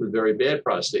patients with very bad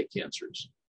prostate cancers.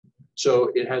 So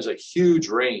it has a huge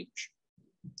range.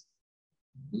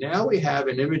 Now we have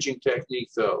an imaging technique,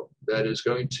 though, that is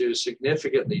going to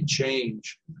significantly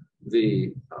change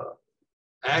the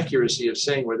accuracy of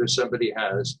saying whether somebody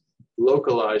has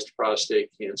localized prostate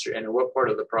cancer and in what part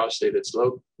of the prostate it's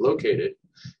located.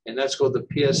 And that's called the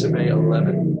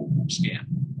PSMA-11 scan.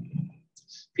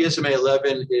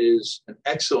 PSMA-11 is an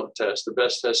excellent test, the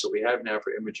best test that we have now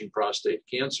for imaging prostate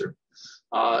cancer.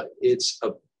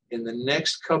 In the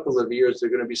next couple of years, there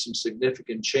are going to be some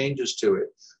significant changes to it.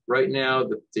 Right now,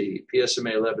 the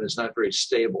PSMA-11 is not very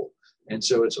stable. And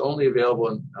so it's only available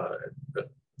in a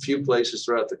few places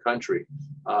throughout the country.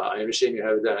 I understand you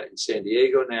have it in San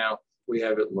Diego now. We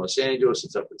have it in Los Angeles.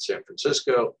 It's up in San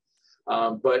Francisco.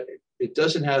 But it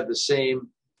doesn't have the same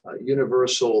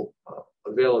universal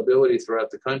availability throughout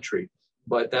the country.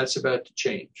 But that's about to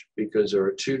change because there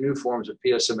are 2 new forms of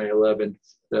PSMA-11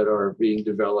 that are being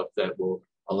developed that will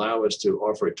allow us to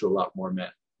offer it to a lot more men.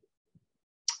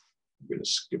 I'm going to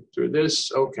skip through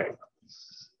this. Okay.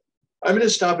 I'm going to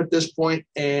stop at this point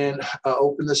and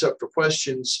open this up for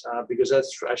questions because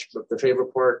that's actually the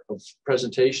favorite part of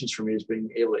presentations for me, is being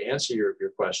able to answer your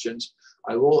questions.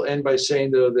 I will end by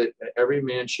saying, though, that every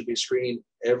man should be screened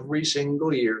every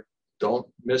single year. Don't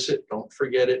miss it. Don't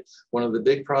forget it. One of the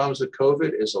big problems with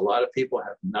COVID is a lot of people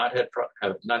have not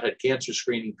had cancer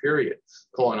screening, period.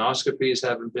 Colonoscopies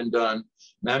haven't been done.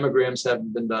 Mammograms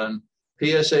haven't been done.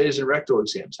 PSAs and rectal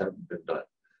exams haven't been done.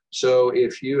 So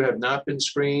if you have not been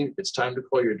screened, it's time to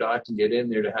call your doc and get in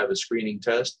there to have a screening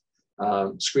test.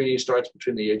 Screening starts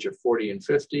between the age of 40 and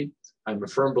 50. I'm a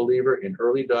firm believer in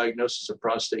early diagnosis of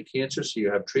prostate cancer, so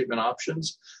you have treatment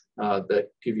options that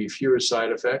give you fewer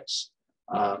side effects.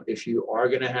 If you are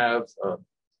going to have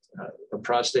a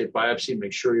prostate biopsy,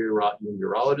 make sure your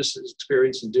urologist is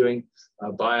experienced in doing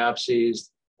biopsies.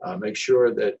 Make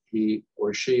sure that he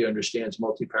or she understands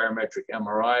multiparametric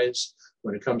MRIs.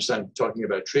 When it comes time to talking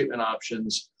about treatment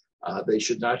options, they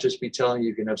should not just be telling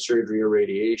you can have surgery or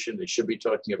radiation. They should be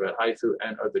talking about HIFU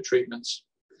and other treatments.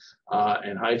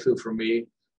 And HIFU for me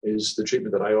is the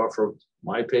treatment that I offer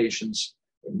my patients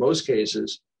in most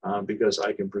cases because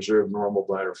I can preserve normal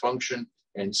bladder function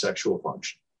and sexual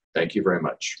function. Thank you very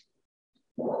much.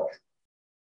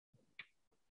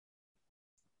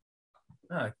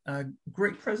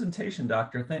 Great presentation,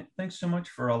 Doctor. Thanks so much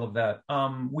for all of that.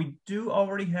 We do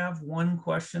already have one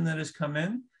question that has come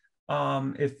in.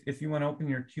 If you want to open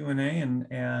your Q&A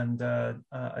and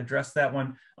address that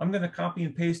one, I'm going to copy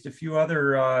and paste a few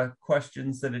other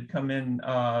questions that had come in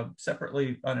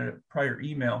separately on a prior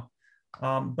email.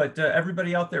 But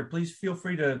everybody out there, please feel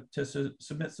free to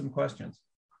submit some questions.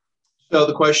 So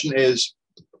the question is,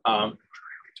 I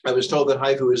was told that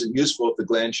HIFU isn't useful if the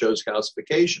gland shows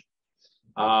calcification.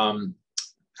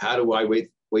 How do I weight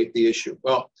the issue?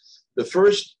 Well, the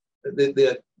first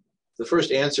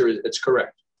answer is it's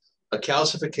correct. A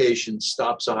calcification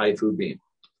stops a HIFU beam.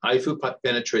 HIFU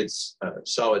penetrates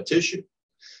solid tissue.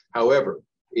 However,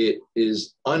 it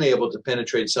is unable to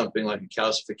penetrate something like a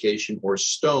calcification or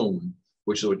stone,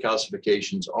 which is what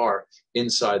calcifications are,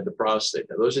 inside the prostate.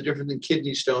 Now, those are different than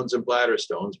kidney stones and bladder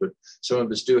stones, but some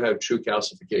of us do have true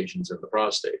calcifications in the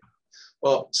prostate.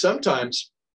 Well,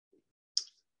 sometimes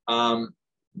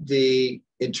the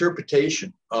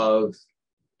interpretation of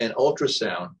an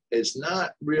ultrasound is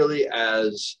not really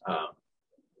as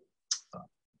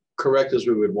correct as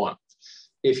we would want.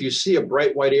 If you see a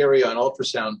bright white area on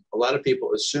ultrasound, a lot of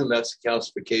people assume that's a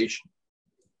calcification.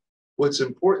 What's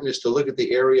important is to look at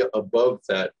the area above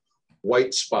that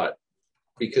white spot,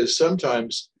 because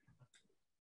sometimes,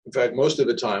 in fact, most of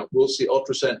the time, we'll see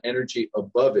ultrasound energy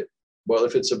above it. Well,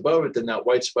 if it's above it, then that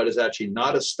white spot is actually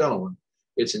not a stone.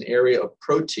 It's an area of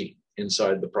protein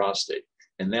inside the prostate,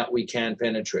 and that we can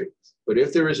penetrate. But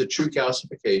if there is a true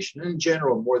calcification, in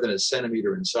general more than a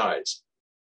centimeter in size,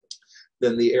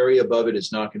 then the area above it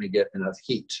is not going to get enough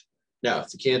heat. Now,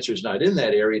 if the cancer is not in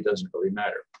that area, it doesn't really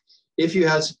matter. If you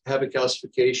have a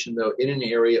calcification, though, in an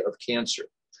area of cancer,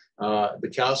 the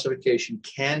calcification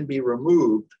can be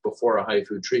removed before a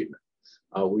HIFU treatment.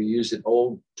 We use an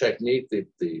old technique,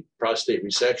 the prostate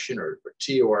resection or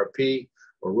TORP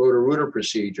or rotor-rooter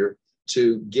procedure,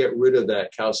 to get rid of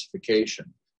that calcification.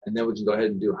 And then we can go ahead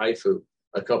and do HIFU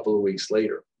a couple of weeks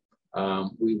later.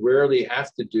 We rarely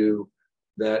have to do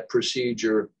that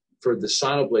procedure for the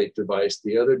Sonoblate device.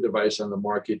 The other device on the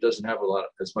market doesn't have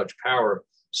as much power,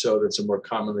 so that's a more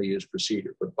commonly used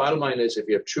procedure. But bottom line is, if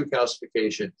you have true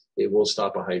calcification, it will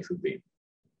stop a HIFU beam.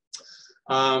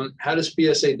 How does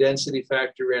PSA density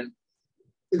factor in?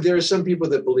 There are some people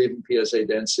that believe in PSA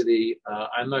density.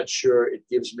 I'm not sure it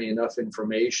gives me enough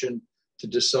information to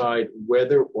decide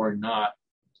whether or not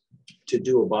to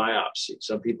do a biopsy.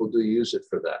 Some people do use it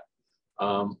for that.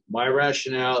 My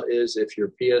rationale is, if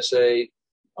your PSA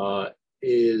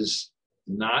is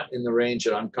not in the range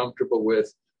that I'm comfortable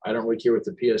with, I don't really care what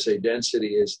the PSA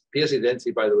density is. PSA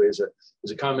density, by the way, is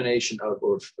a combination of,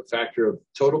 or a factor of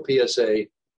total PSA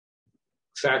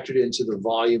factored into the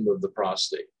volume of the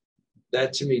prostate.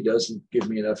 That, to me, doesn't give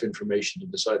me enough information to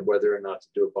decide whether or not to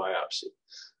do a biopsy.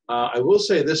 I will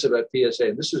say this about PSA,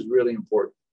 and this is really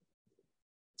important.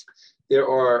 There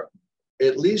are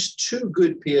at least two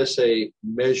good PSA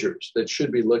measures that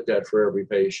should be looked at for every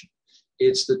patient.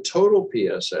 It's the total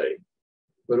PSA,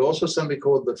 but also something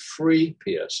called the free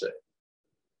PSA.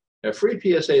 Now, free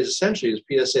PSA is essentially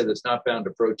PSA that's not bound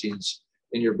to proteins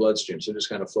in your bloodstream, so it just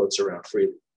kind of floats around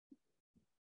freely.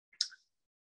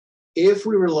 If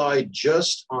we rely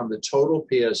just on the total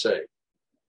PSA,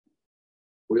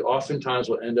 we oftentimes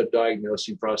will end up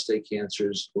diagnosing prostate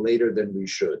cancers later than we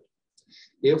should.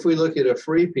 If we look at a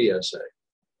free PSA,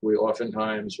 we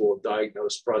oftentimes will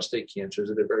diagnose prostate cancers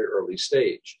at a very early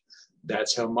stage.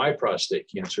 That's how my prostate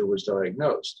cancer was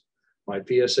diagnosed. My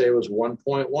PSA was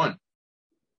 1.1,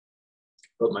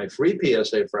 but my free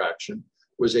PSA fraction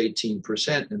was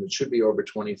 18%, and it should be over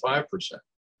 25%.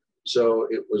 So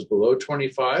it was below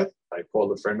 25. I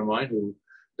called a friend of mine who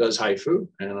does HIFU,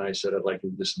 and I said, I'd like to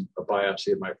do a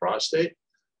biopsy of my prostate.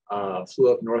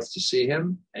 Flew up north to see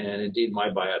him, and indeed my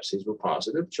biopsies were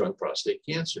positive, showing prostate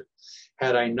cancer.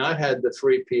 Had I not had the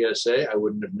free PSA, I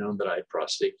wouldn't have known that I had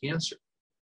prostate cancer.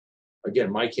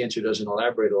 Again, my cancer doesn't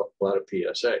elaborate a lot of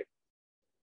PSA.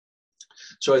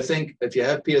 So I think if you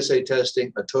have PSA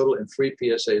testing, a total and free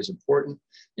PSA is important.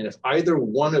 And if either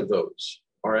one of those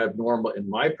are abnormal in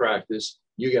my practice,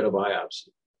 you get a biopsy.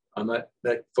 I'm not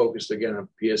that focused again on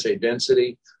PSA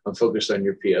density. I'm focused on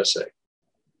your PSA.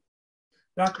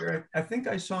 Doctor, I think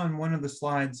I saw in one of the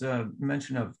slides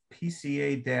mention of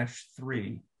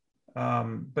PCA-3,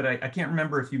 but I can't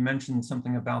remember if you mentioned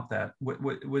something about that.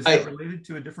 Was that related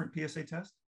to a different PSA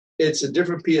test? It's a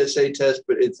different PSA test,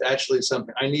 but it's actually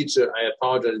something I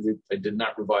apologize, I did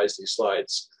not revise these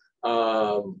slides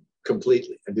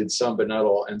completely. I did some, but not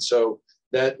all. And so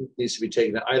that needs to be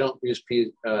taken. I don't use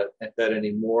that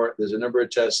anymore. There's a number of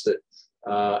tests that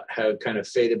have kind of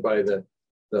faded by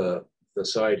the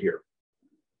side here.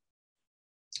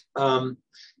 Can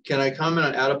I comment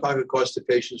on out-of-pocket cost to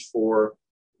patients for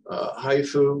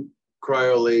HIFU,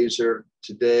 cryolaser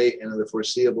today and in the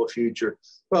foreseeable future?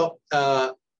 Well,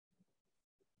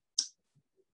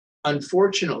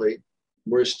 unfortunately,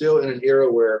 we're still in an era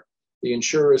where the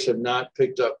insurers have not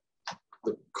picked up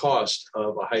the cost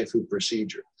of a HIFU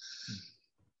procedure.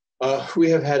 We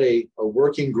have had a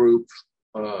working group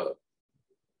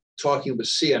talking with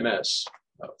CMS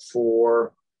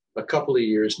for a couple of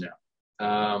years now.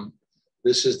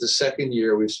 This is the second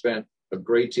year we've spent a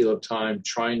great deal of time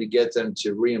trying to get them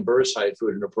to reimburse HIFU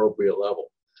at an appropriate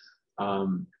level.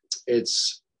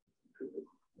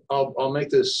 I'll make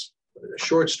this a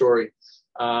short story.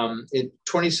 In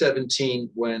 2017,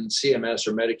 when CMS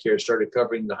or Medicare started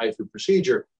covering the HIFU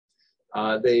procedure,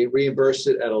 they reimbursed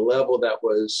it at a level that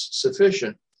was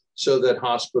sufficient so that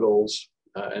hospitals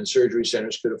and surgery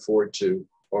centers could afford to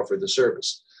offer the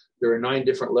service. There are 9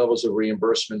 different levels of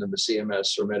reimbursement in the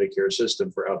CMS or Medicare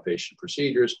system for outpatient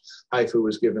procedures. HIFU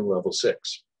was given level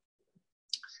 6.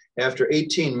 After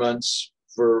 18 months,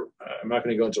 I'm not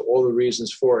going to go into all the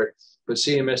reasons for it, but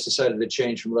CMS decided to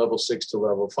change from level 6 to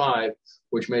level 5,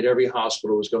 which made every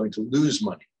hospital was going to lose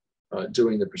money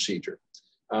doing the procedure.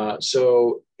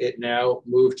 So it now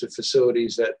moved to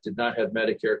facilities that did not have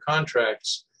Medicare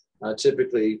contracts,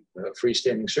 typically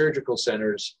freestanding surgical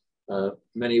centers,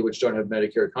 many of which don't have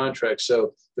Medicare contracts.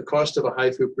 So the cost of a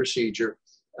HIFU procedure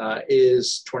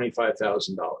is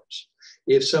 $25,000.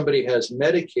 If somebody has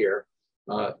Medicare,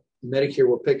 Medicare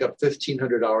will pick up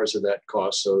 $1,500 of that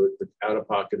cost, so the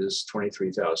out-of-pocket is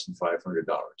 $23,500.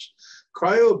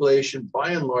 Cryoablation,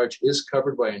 by and large, is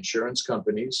covered by insurance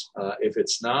companies. If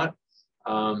it's not,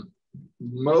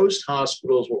 most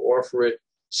hospitals will offer it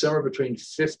somewhere between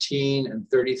 $15,000 and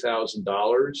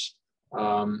 $30,000.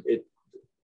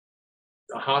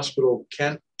 A hospital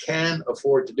can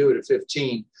afford to do it at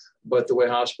 15, but the way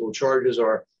hospital charges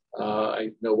are,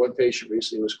 I know one patient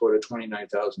recently was quoted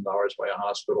 $29,000 by a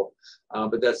hospital,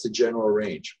 but that's the general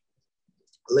range.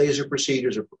 Laser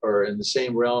procedures are in the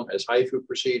same realm as HIFU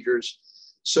procedures.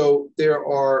 So there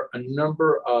are a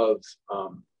number of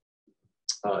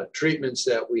treatments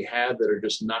that we have that are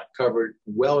just not covered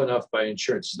well enough by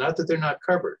insurance. It's not that they're not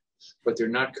covered, but they're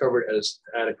not covered at an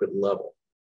adequate level.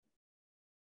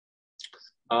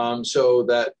 So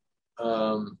that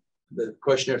the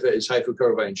question if is HIFU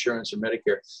covered by insurance or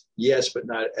Medicare? Yes, but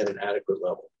not at an adequate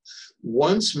level.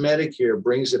 Once Medicare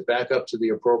brings it back up to the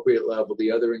appropriate level,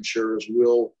 the other insurers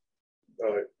will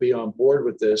be on board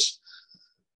with this.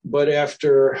 But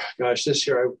after, gosh, this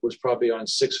year I was probably on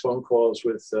 6 phone calls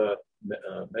with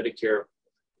Medicare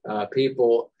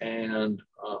people, and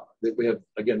we have,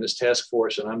 again, this task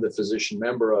force, and I'm the physician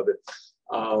member of it.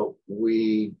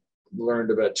 We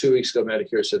learned about 2 weeks ago,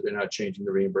 Medicare said they're not changing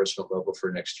the reimbursement level for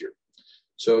next year.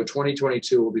 So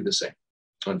 2022 will be the same,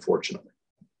 unfortunately.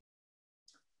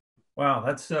 Wow,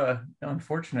 that's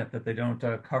unfortunate that they don't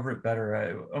cover it better.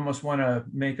 I almost want to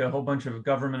make a whole bunch of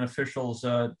government officials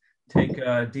take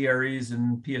DREs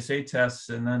and PSA tests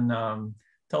and then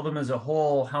tell them as a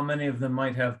whole how many of them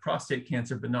might have prostate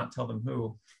cancer, but not tell them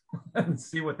who, and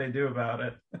see what they do about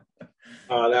it.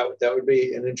 That would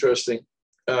be an interesting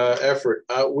effort.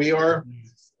 We are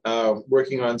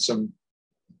working on some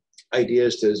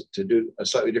ideas to do a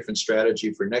slightly different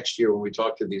strategy for next year when we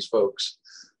talk to these folks.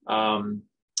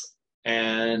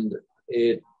 And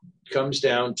it comes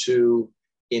down to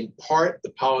in part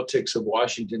the politics of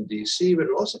Washington, D.C., but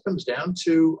it also comes down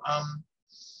to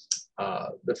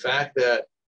the fact that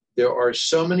there are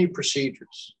so many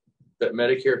procedures that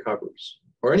Medicare covers,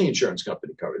 or any insurance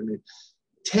company covers. I mean,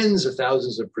 tens of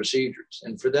thousands of procedures,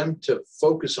 and for them to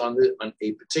focus on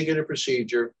a particular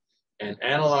procedure and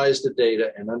analyze the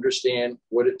data and understand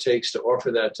what it takes to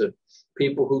offer that to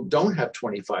people who don't have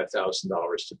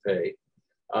 $25,000 to pay,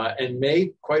 and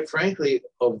may, quite frankly,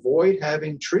 avoid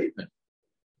having treatment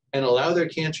and allow their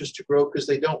cancers to grow because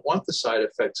they don't want the side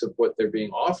effects of what they're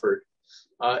being offered.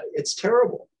 It's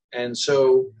terrible. And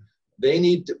so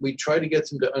we try to get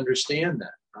them to understand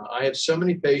that. I have so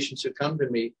many patients who come to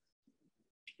me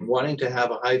wanting to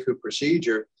have a HIFU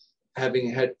procedure,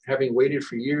 having waited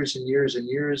for years and years and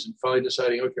years, and finally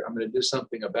deciding, okay, I'm going to do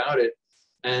something about it.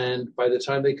 And by the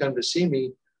time they come to see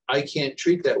me, I can't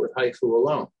treat that with HIFU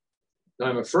alone. Now,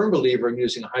 I'm a firm believer in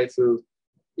using HIFU,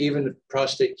 even if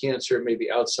prostate cancer may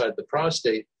be outside the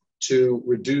prostate, to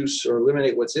reduce or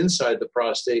eliminate what's inside the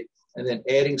prostate, and then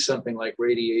adding something like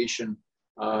radiation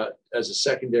as a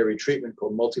secondary treatment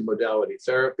called multimodality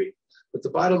therapy. But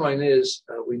the bottom line is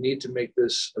we need to make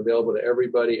this available to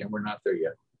everybody, and we're not there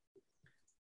yet.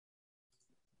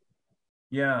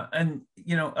 Yeah, and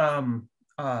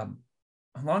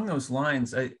along those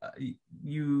lines,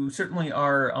 you certainly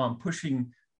are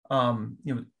pushing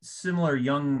similar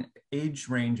young age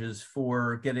ranges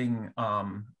for getting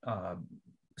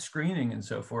screening and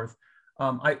so forth.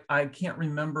 I can't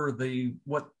remember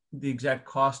what the exact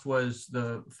cost was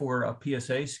for a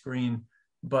PSA screen,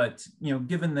 but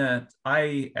given that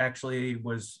I actually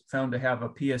was found to have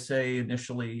a PSA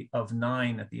initially of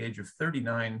 9 at the age of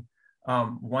 39,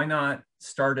 why not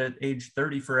start at age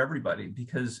 30 for everybody?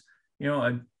 Because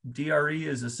a DRE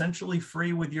is essentially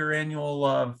free with your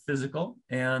annual physical,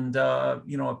 and a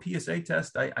PSA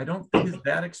test I don't think is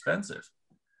that expensive.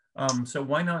 So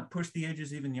why not push the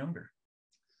ages even younger?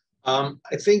 I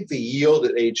think the yield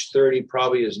at age 30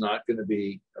 probably is not going to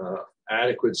be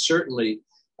adequate. Certainly,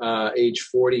 age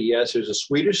 40, yes. There's a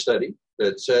Swedish study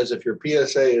that says if your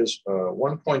PSA is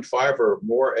 1.5 or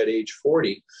more at age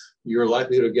 40, your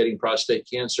likelihood of getting prostate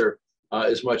cancer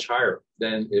is much higher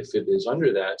than if it is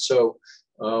under that. So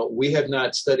we have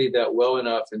not studied that well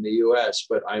enough in the US,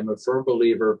 but I'm a firm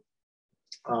believer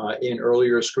in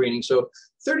earlier screening. So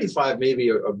 35 may be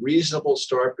a reasonable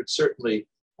start, but certainly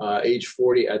age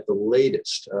 40 at the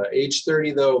latest. Age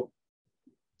 30, though.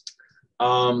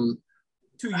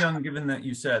 Too young, given that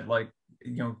you said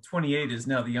 28 is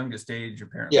now the youngest age,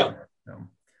 apparently. Yeah. So,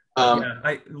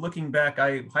 looking back,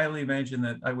 I highly imagine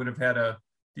that I would have had a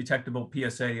detectable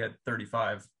PSA at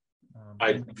 35.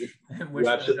 I wish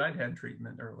that I'd had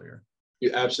treatment earlier.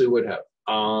 You absolutely would have.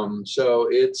 So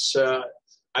it's,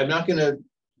 I'm not going to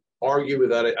argue with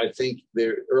that. I think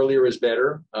the earlier is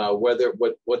better. Whether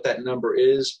what that number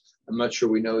is, I'm not sure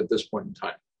we know at this point in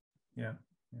time. Yeah.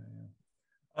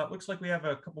 It looks like we have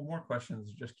a couple more questions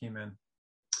that just came in.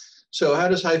 So how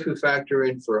does HIFU factor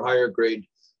in for higher grade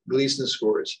Gleason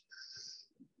scores?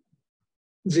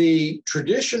 The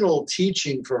traditional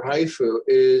teaching for HIFU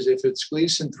is if it's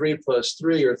Gleason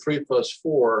 3+3 or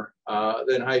 3+4,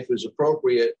 then HIFU is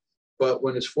appropriate. But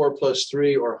when it's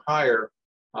 4+3 or higher,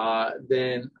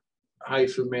 then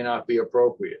HIFU may not be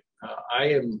appropriate. I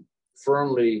am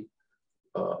firmly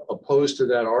opposed to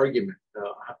that argument.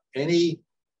 Any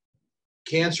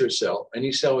cancer cell,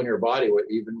 any cell in your body,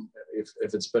 even if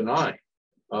it's benign,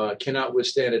 cannot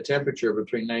withstand a temperature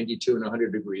between 92 and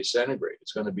 100 degrees centigrade.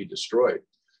 It's going to be destroyed.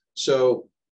 So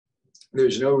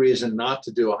there's no reason not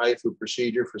to do a HIFU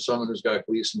procedure for someone who's got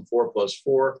Gleason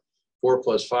 4+4,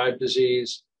 4+5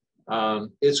 disease.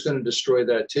 It's going to destroy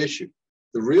that tissue.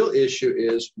 The real issue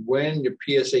is when your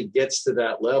PSA gets to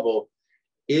that level,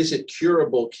 is it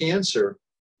curable cancer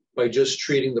by just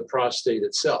treating the prostate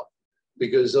itself?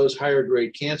 Because those higher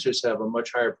grade cancers have a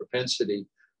much higher propensity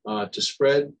to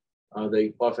spread.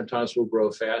 They oftentimes will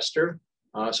grow faster.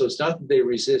 So it's not that they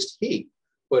resist heat,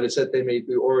 but it's that they may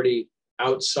be already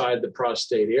outside the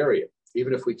prostate area,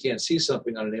 even if we can't see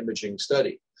something on an imaging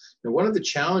study. Now, one of the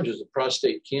challenges of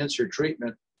prostate cancer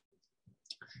treatment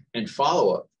and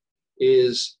follow-up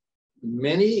is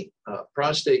many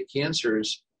prostate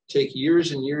cancers take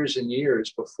years and years and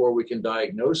years before we can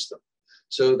diagnose them.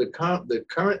 So the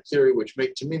current theory, which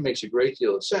to me makes a great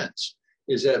deal of sense,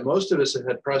 is that most of us have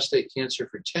had prostate cancer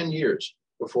for 10 years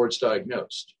before it's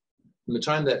diagnosed. From the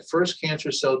time that first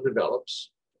cancer cell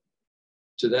develops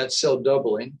to that cell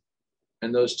doubling,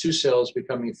 and those 2 cells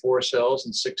becoming 4 cells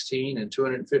and 16 and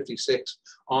 256,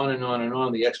 on and on and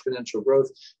on, the exponential growth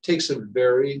takes a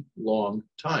very long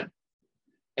time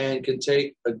and can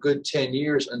take a good 10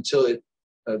 years until it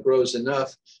grows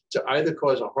enough to either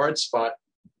cause a hard spot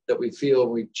that we feel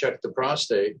when we check the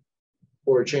prostate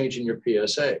or a change in your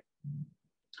PSA.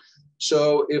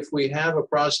 So if we have a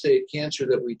prostate cancer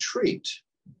that we treat,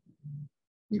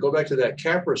 you go back to that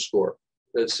Capra score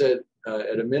that said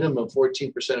at a minimum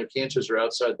 14% of cancers are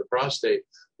outside the prostate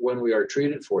when we are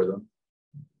treated for them.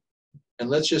 And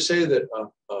let's just say that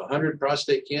 100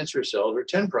 prostate cancer cells or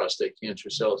 10 prostate cancer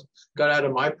cells got out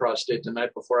of my prostate the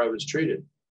night before I was treated,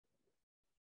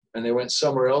 and they went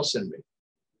somewhere else in me.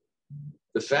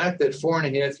 The fact that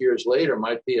 4.5 years later,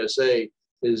 my PSA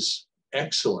is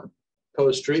excellent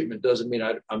post-treatment doesn't mean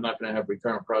I'm not going to have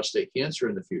recurrent prostate cancer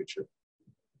in the future.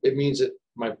 It means that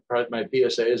my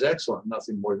PSA is excellent,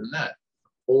 nothing more than that.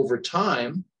 Over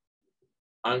time,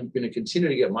 I'm going to continue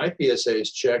to get my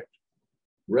PSAs checked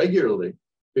regularly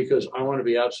because I want to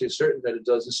be absolutely certain that it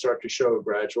doesn't start to show a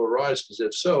gradual rise, because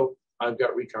if so, I've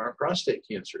got recurrent prostate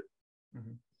cancer.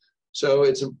 Mm-hmm. So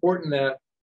it's important that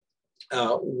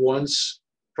once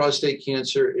prostate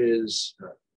cancer is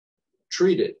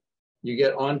treated, you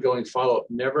get ongoing follow-up.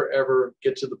 Never ever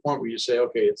get to the point where you say,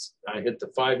 okay, I hit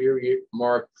the 5-year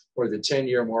mark or the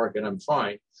 10-year mark and I'm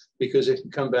fine, because it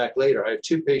can come back later. I have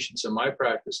 2 patients in my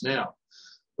practice now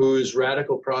whose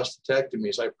radical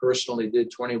prostatectomies I personally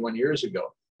did 21 years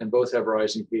ago, and both have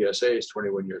rising PSAs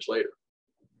 21 years later.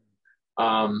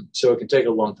 So it can take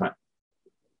a long time.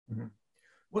 Mm-hmm.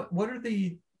 What are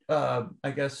the,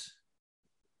 I guess,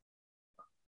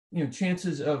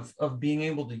 chances of being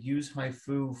able to use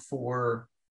HIFU for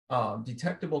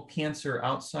detectable cancer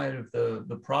outside of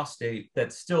the prostate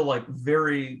that's still like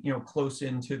very, close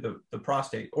into the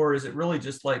prostate? Or is it really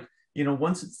just like,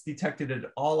 once it's detected at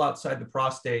all outside the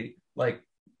prostate, like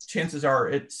chances are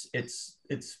it's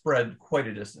spread quite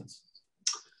a distance?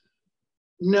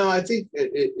 No, I think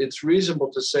it's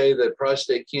reasonable to say that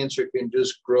prostate cancer can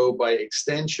just grow by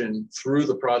extension through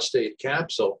the prostate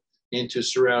capsule into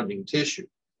surrounding tissue.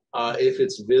 If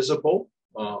it's visible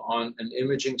on an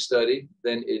imaging study,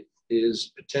 then it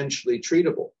is potentially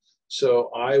treatable.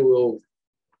 So I will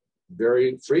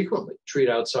very frequently treat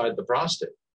outside the prostate.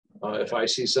 If I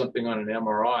see something on an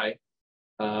MRI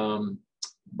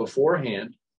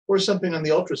beforehand, or something on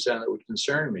the ultrasound that would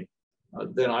concern me,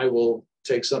 then I will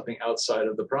take something outside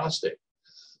of the prostate.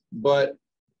 But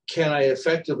can I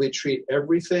effectively treat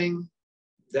everything?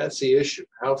 That's the issue.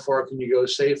 How far can you go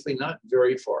safely? Not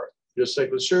very far. Just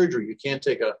like with surgery, you can't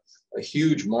take a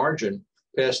huge margin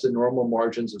past the normal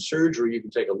margins of surgery. You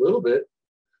can take a little bit.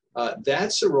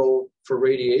 That's a role for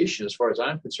radiation, as far as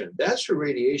I'm concerned. That's where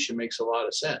radiation makes a lot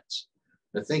of sense.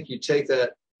 I think you take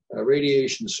that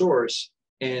radiation source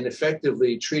and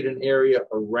effectively treat an area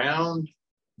around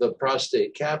the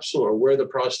prostate capsule or where the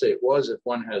prostate was if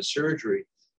one has surgery.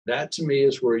 That to me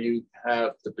is where you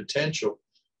have the potential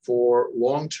for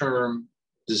long-term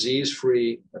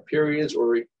disease-free periods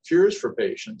or cures for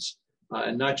patients,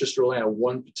 and not just rely on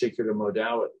one particular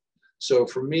modality. So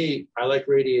for me, I like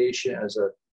radiation as a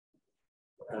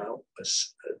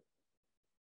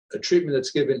treatment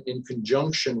that's given in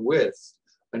conjunction with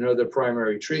another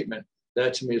primary treatment.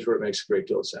 That to me is where it makes a great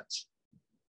deal of sense.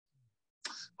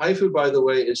 HIFU, by the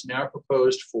way, is now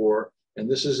proposed for, and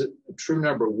this is a true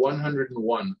number,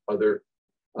 101 other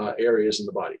areas in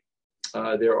the body.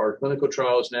 There are clinical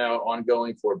trials now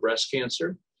ongoing for breast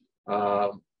cancer.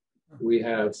 We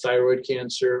have thyroid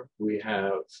cancer. We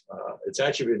have, it's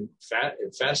actually been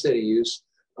fascinating use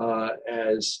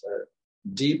as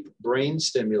deep brain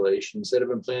stimulation instead of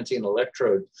implanting an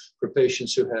electrode for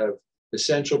patients who have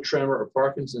essential tremor or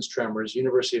Parkinson's tremors.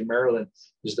 University of Maryland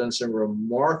has done some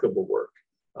remarkable work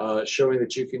showing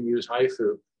that you can use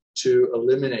HIFU to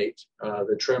eliminate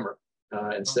the tremor.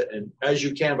 And as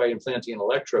you can by implanting an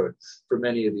electrode for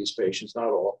many of these patients, not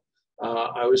all.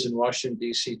 I was in Washington,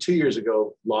 D.C. 2 years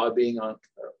ago lobbying on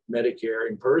Medicare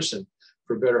in person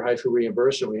for better HIFU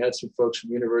reimbursement. We had some folks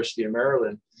from University of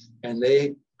Maryland, and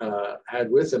they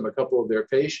had with them a couple of their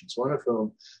patients, one of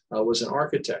whom was an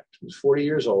architect. He was 40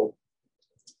 years old.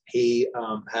 He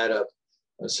had a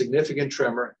significant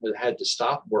tremor that had to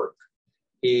stop work.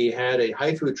 He had a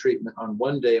HIFU treatment on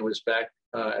one day and was back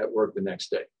at work the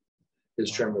next day. His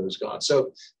tremor was gone.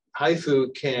 So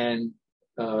HIFU can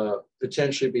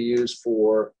potentially be used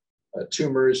for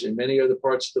tumors in many other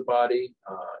parts of the body.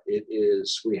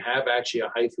 We have actually a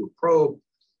HIFU probe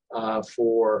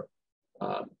for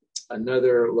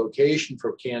another location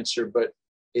for cancer, but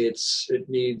it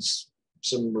needs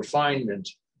some refinement.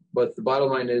 But the bottom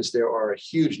line is there are a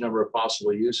huge number of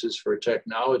possible uses for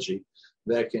technology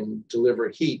that can deliver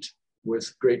heat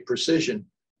with great precision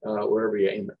wherever you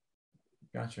aim it.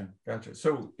 Gotcha, gotcha.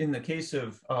 So in the case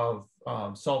of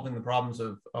solving the problems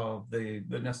of the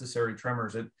necessary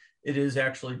tremors, it is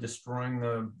actually destroying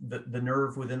the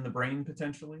nerve within the brain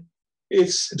potentially.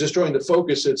 It's destroying the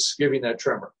focus. It's giving that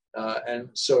tremor. And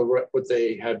so what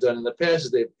they have done in the past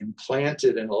is they've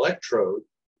implanted an electrode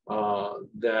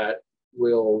that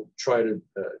will try to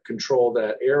control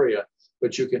that area,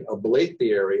 but you can ablate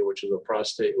the area, which is a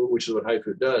prostate, which is what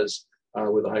HIFU does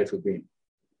with a HIFU beam.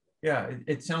 Yeah,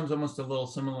 it sounds almost a little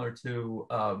similar to,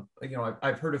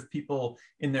 I've heard of people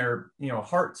in their,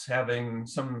 hearts having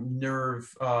some nerve,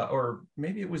 or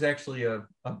maybe it was actually a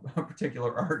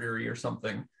particular artery or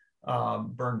something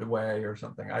burned away or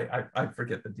something. I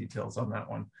forget the details on that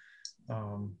one.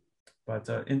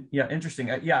 Interesting.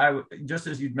 Just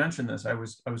as you'd mentioned this, I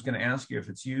was going to ask you if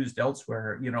it's used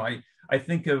elsewhere. I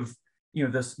think of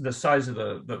the size of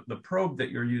the probe that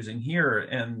you're using here,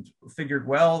 and figured,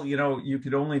 well, you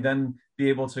could only then be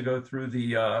able to go through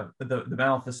the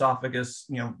mouth, esophagus,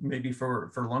 maybe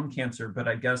for lung cancer. But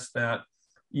I guess that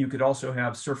you could also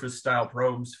have surface style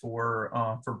probes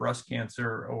for breast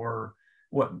cancer, or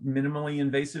what, minimally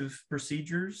invasive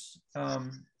procedures.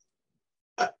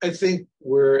 I think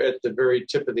we're at the very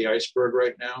tip of the iceberg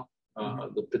right now.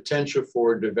 The potential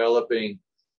for developing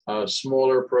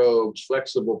smaller probes,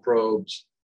 flexible probes,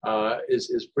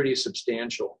 is pretty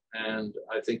substantial. And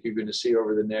I think you're going to see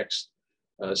over the next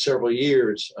several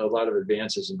years a lot of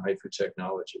advances in HIFU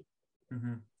technology.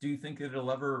 Mm-hmm. Do you think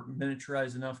it'll ever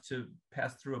miniaturize enough to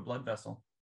pass through a blood vessel,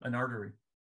 an artery?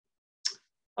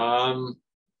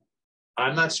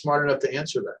 I'm not smart enough to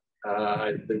answer that.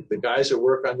 The guys that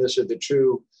work on this are the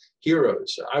true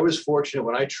heroes. I was fortunate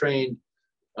when I trained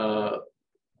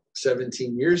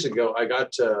 17 years ago, I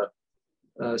got to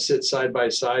sit side by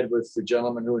side with the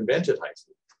gentleman who invented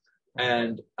HIFU.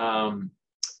 And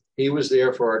he was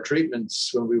there for our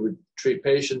treatments when we would treat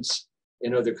patients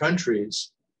in other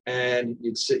countries. And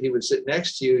he would sit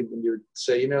next to you and you'd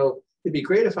say, it'd be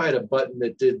great if I had a button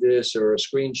that did this, or a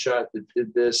screenshot that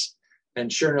did this. And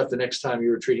sure enough, the next time you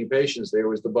were treating patients, there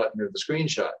was the button or the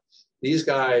screenshot. These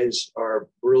guys are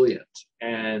brilliant.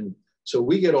 And so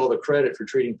we get all the credit for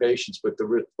treating patients, but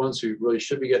the ones who really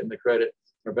should be getting the credit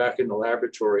are back in the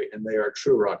laboratory, and they are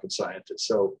true rocket scientists.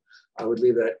 So I would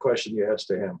leave that question you asked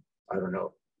to him. I don't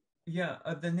know. Yeah,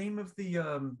 the name of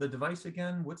the device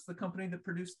again, what's the company that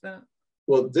produced that?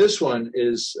 Well, this one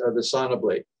is the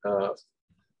Sonoblate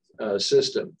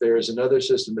system. There is another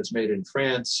system that's made in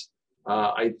France.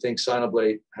 I think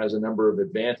Sonoblate has a number of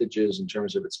advantages in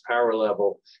terms of its power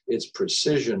level, its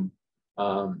precision,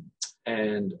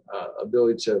 and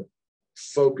ability to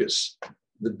focus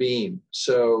the beam.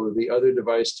 So the other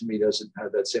device to me doesn't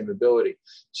have that same ability.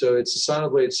 So it's a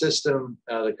Sonoblade system.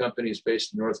 The company is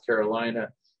based in North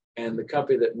Carolina, and the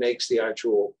company that makes the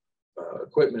actual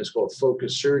equipment is called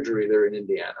Focus Surgery. They're in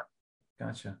Indiana.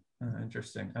 Gotcha.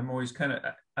 Interesting. I'm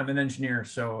an engineer,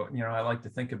 so I like to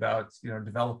think about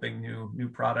developing new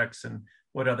products and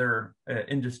what other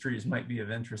industries might be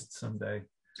of interest someday.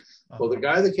 Well, the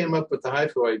guy that came up with the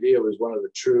HIFU idea was one of the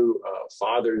true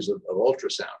fathers of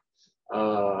ultrasound.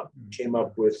 Came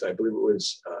up with, I believe it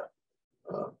was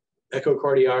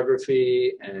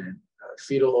echocardiography and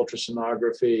fetal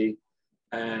ultrasonography,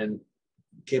 and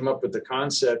came up with the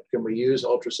concept: can we use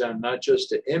ultrasound not just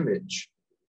to image,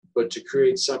 but to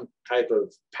create some type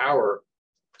of power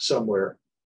somewhere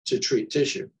to treat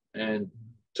tissue? And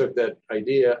took that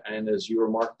idea, and as you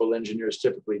remarkable engineers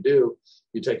typically do,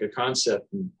 you take a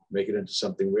concept and make it into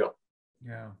something real.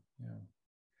 Yeah.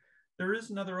 There is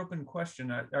another open question.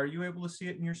 Are you able to see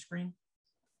it in your screen?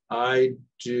 I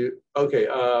do. Okay.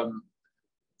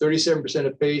 37%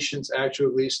 of patients'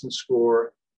 actual Gleason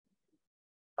score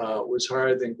was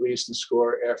higher than Gleason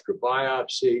score after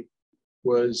biopsy.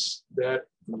 Was that,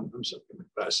 I'm sorry, my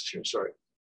glasses here, sorry.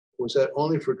 Was that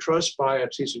only for truss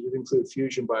biopsies, or did it include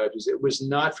fusion biopsies? It was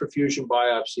not for fusion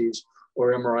biopsies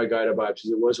or MRI guided biopsies.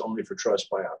 It was only for truss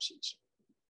biopsies.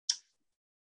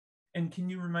 And can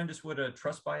you remind us what a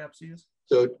truss biopsy is?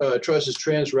 So truss is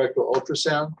transrectal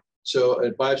ultrasound. So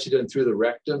a biopsy done through the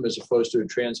rectum as opposed to a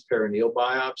transperineal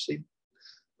biopsy.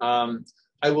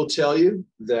 I will tell you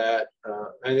that,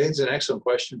 I think it's an excellent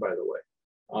question, by the way,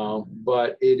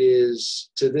 but it is,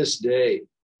 to this day,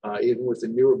 even with the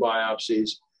newer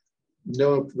biopsies,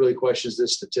 no one really questions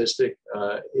this statistic.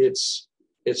 It's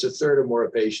a third or more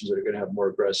of patients that are going to have more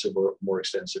aggressive or more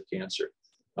extensive cancer.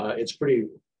 It's pretty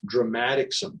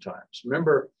dramatic sometimes.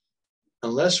 Remember,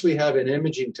 unless we have an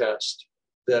imaging test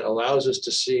that allows us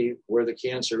to see where the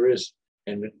cancer is,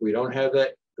 and we don't have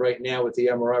that right now with the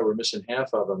MRI, we're missing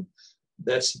half of them,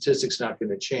 that statistic's not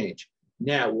going to change.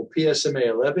 Now, will PSMA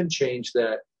 11 change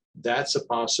that? That's a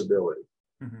possibility.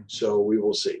 So we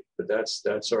will see. But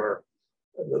that's our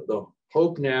the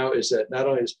hope now is that not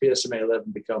only does PSMA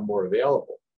 11 become more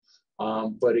available,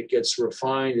 but it gets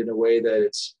refined in a way that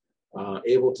it's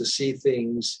able to see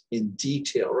things in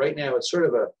detail. Right now, it's sort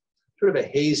of a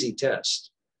hazy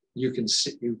test. You can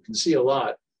see a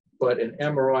lot, but an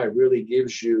MRI really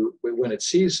gives you, when it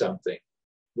sees something,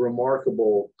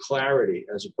 remarkable clarity,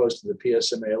 as opposed to the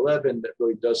PSMA 11 that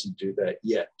really doesn't do that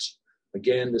yet.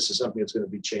 Again, this is something that's going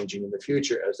to be changing in the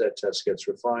future as that test gets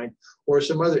refined, or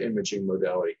some other imaging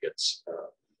modality gets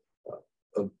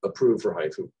approved for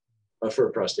HIFU,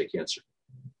 for prostate cancer.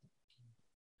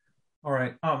 All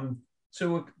right.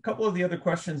 So a couple of the other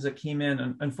questions that came in,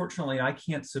 and unfortunately, I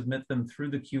can't submit them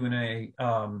through the Q&A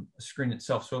screen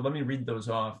itself. So let me read those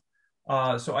off.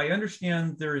 So I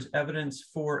understand there is evidence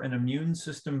for an immune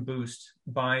system boost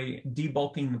by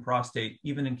debulking the prostate,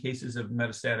 even in cases of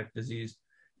metastatic disease.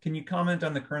 Can you comment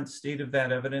on the current state of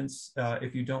that evidence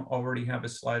if you don't already have a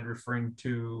slide referring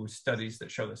to studies that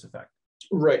show this effect?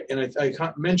 Right, and I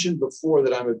mentioned before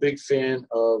that I'm a big fan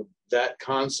of that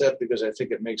concept because I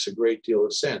think it makes a great deal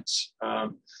of sense.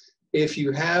 If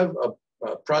you have a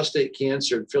prostate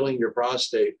cancer filling your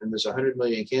prostate and there's 100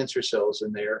 million cancer cells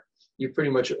in there, you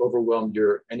pretty much overwhelmed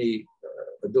any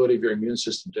ability of your immune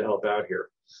system to help out here.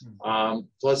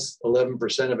 Plus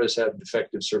 11% of us have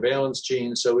defective surveillance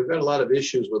genes. So we've got a lot of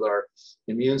issues with our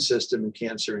immune system and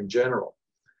cancer in general.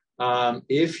 But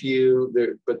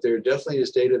there definitely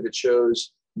is data that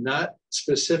shows, not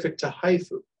specific to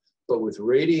HIFU, but with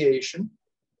radiation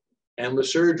and with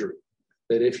surgery,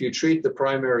 that if you treat the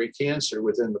primary cancer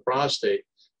within the prostate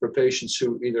for patients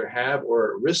who either have or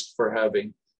are at risk for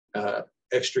having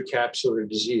extracapsular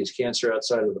disease, cancer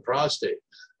outside of the prostate,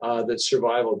 that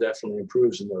survival definitely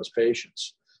improves in those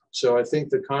patients. So I think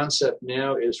the concept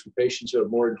now is for patients who have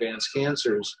more advanced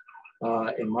cancers,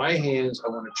 in my hands, I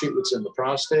want to treat what's in the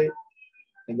prostate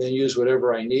and then use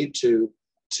whatever I need to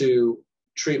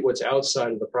treat what's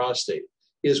outside of the prostate.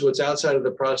 Is what's outside of the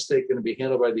prostate going to be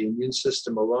handled by the immune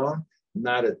system alone?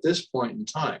 Not at this point in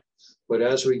time. But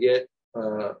as we get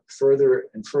further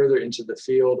and further into the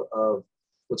field of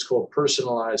what's called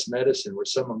personalized medicine, where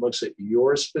someone looks at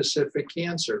your specific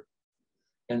cancer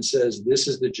and says, this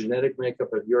is the genetic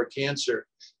makeup of your cancer,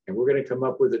 and we're going to come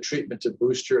up with a treatment to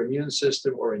boost your immune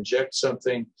system or inject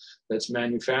something that's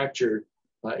manufactured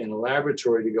in a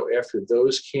laboratory to go after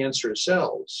those cancer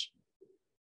cells,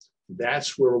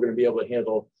 that's where we're going to be able to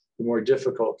handle the more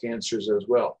difficult cancers as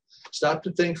well. Stop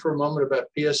to think for a moment about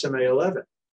PSMA 11.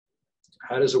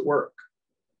 How does it work?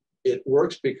 It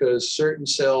works because certain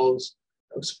cells,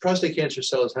 prostate cancer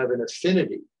cells, have an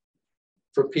affinity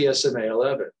for PSMA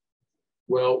 11.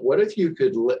 Well, what if you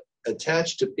could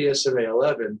attach to PSMA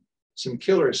 11 some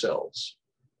killer cells?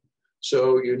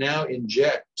 So you now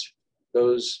inject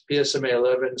those PSMA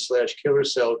 11/killer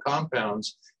cell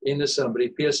compounds into somebody.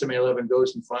 PSMA 11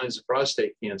 goes and finds the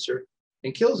prostate cancer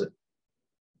and kills it.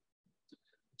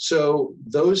 So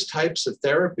those types of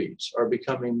therapies are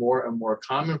becoming more and more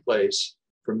commonplace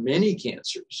for many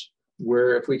cancers,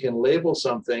 where if we can label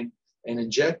something and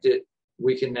inject it,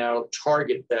 we can now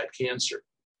target that cancer.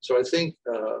 So I think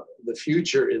the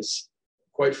future is,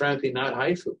 quite frankly, not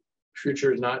HIFU. The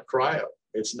future is not cryo.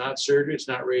 It's not surgery. It's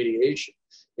not radiation.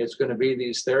 It's going to be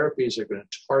these therapies that are going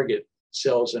to target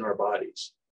cells in our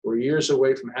bodies. We're years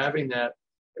away from having that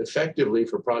effectively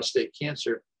for prostate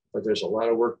cancer, but there's a lot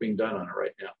of work being done on it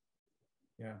right now.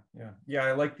 Yeah.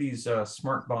 I like these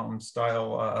smart bomb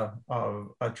style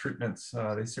treatments.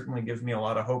 They certainly give me a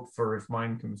lot of hope for if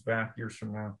mine comes back years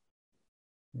from now.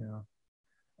 Yeah.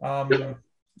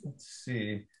 Let's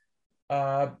see.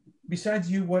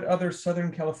 Besides you, what other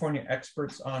Southern California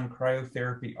experts on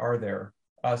cryotherapy are there?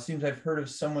 Seems I've heard of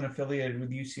someone affiliated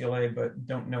with UCLA, but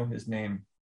don't know his name.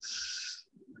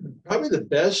 Probably the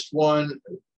best one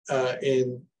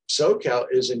in SoCal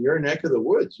is in your neck of the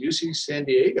woods, UC San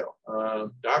Diego.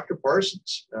 Dr.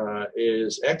 Parsons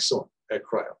is excellent at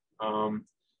cryo.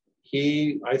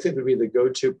 He, I think, would be the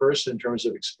go-to person in terms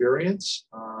of experience.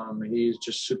 He's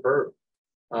just superb.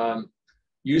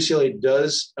 UCLA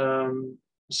does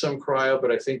some cryo,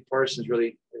 but I think Parsons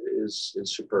really is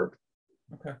superb.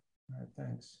 Okay. All right,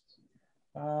 thanks.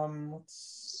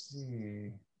 Let's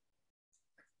see.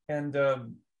 And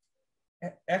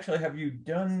actually, have you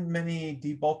done many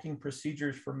debulking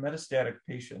procedures for metastatic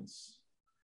patients?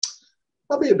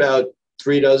 Probably about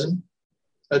 3 dozen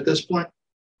at this point.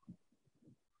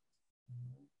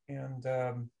 And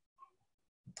are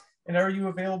you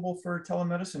available for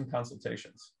telemedicine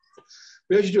consultations?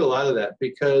 We actually do a lot of that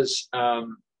because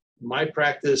my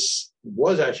practice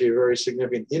was actually a very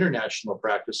significant international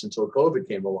practice until COVID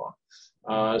came along.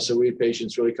 So we had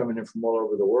patients really coming in from all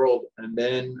over the world. And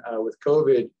then with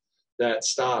COVID, that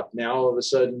stopped. Now, all of a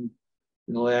sudden,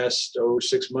 in the last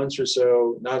 6 months or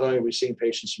so, not only are we seeing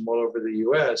patients from all over the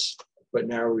US, but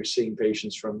now we're seeing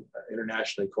patients from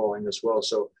internationally calling as well.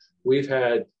 So we've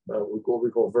had what we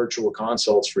call virtual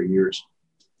consults for years.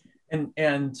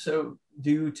 And so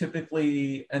do you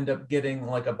typically end up getting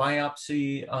like a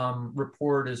biopsy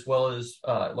report as well as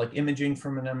like imaging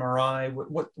from an MRI?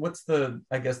 What's the,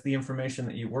 I guess, the information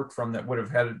that you work from that would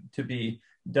have had to be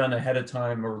done ahead of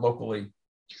time or locally?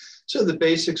 So the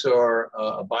basics are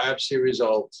a biopsy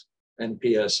result and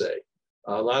PSA.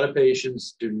 A lot of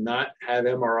patients do not have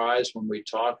MRIs when we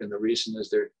talk, and the reason is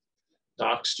their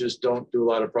docs just don't do a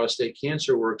lot of prostate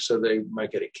cancer work, so they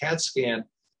might get a CAT scan,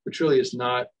 which really is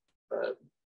not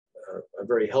a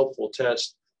very helpful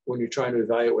test when you're trying to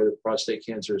evaluate whether prostate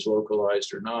cancer is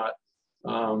localized or not.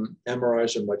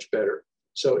 MRIs are much better.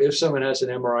 So if someone has an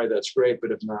MRI, that's great,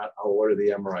 but if not, I'll order the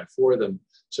MRI for them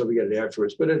so we get it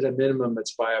afterwards. But at a minimum,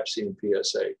 it's biopsy and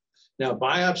PSA. Now,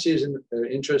 biopsy is an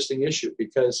interesting issue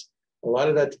because a lot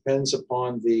of that depends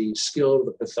upon the skill of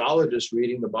the pathologist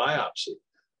reading the biopsy.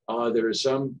 There are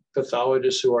some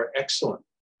pathologists who are excellent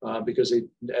because they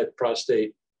at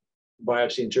prostate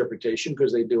biopsy interpretation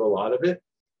because they do a lot of it.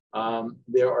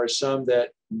 There are some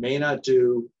that may not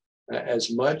do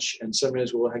as much, and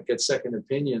sometimes we'll get second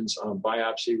opinions on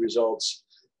biopsy results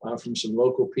from some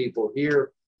local people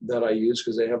here that I use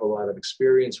because they have a lot of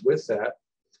experience with that.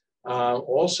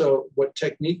 Also, what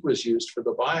technique was used for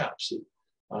the biopsy.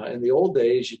 In the old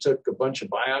days, you took a bunch of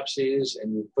biopsies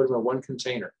and you put them in one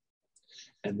container.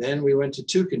 And then we went to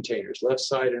 2 containers, left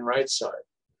side and right side.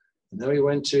 And then we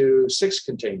went to 6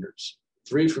 containers,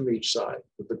 3 from each side.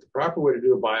 But the proper way to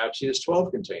do a biopsy is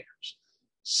 12 containers,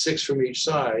 6 from each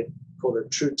side, called a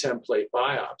true template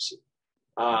biopsy.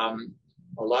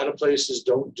 A lot of places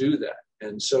don't do that.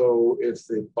 And so if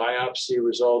the biopsy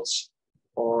results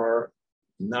are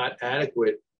not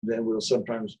adequate, then we'll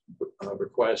sometimes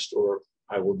request, or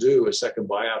I will do a second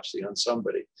biopsy on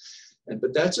somebody.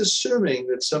 But that's assuming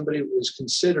that somebody is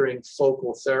considering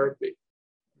focal therapy.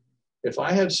 If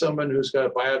I have someone who's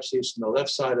got biopsies from the left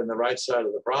side and the right side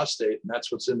of the prostate, and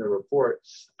that's what's in the report,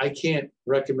 I can't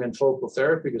recommend focal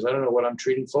therapy because I don't know what I'm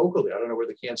treating focally. I don't know where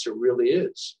the cancer really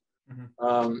is.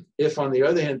 Mm-hmm. If, on the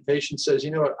other hand, the patient says,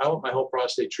 you know what, I want my whole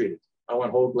prostate treated. I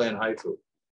want whole gland HIFU.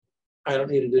 I don't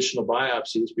need additional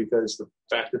biopsies because the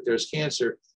fact that there's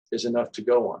cancer is enough to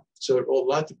go on. So a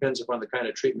lot depends upon the kind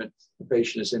of treatment the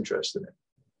patient is interested in.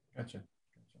 Gotcha.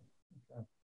 Okay.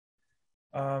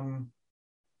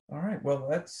 All right. Well,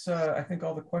 that's, I think,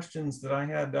 all the questions that I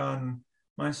had on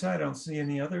my side. I don't see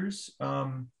any others.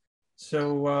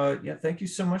 Yeah, thank you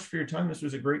so much for your time. This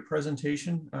was a great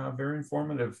presentation, very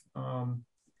informative.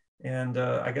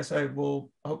 I guess I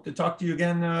will hope to talk to you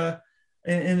again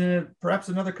in perhaps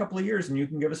another couple of years, and you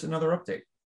can give us another update.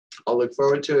 I'll look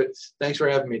forward to it. Thanks for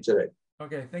having me today.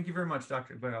 Okay. Thank you very much,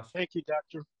 Dr. Pugach. Thank you,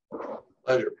 Doctor.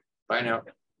 Pleasure. Bye now.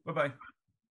 Bye-bye.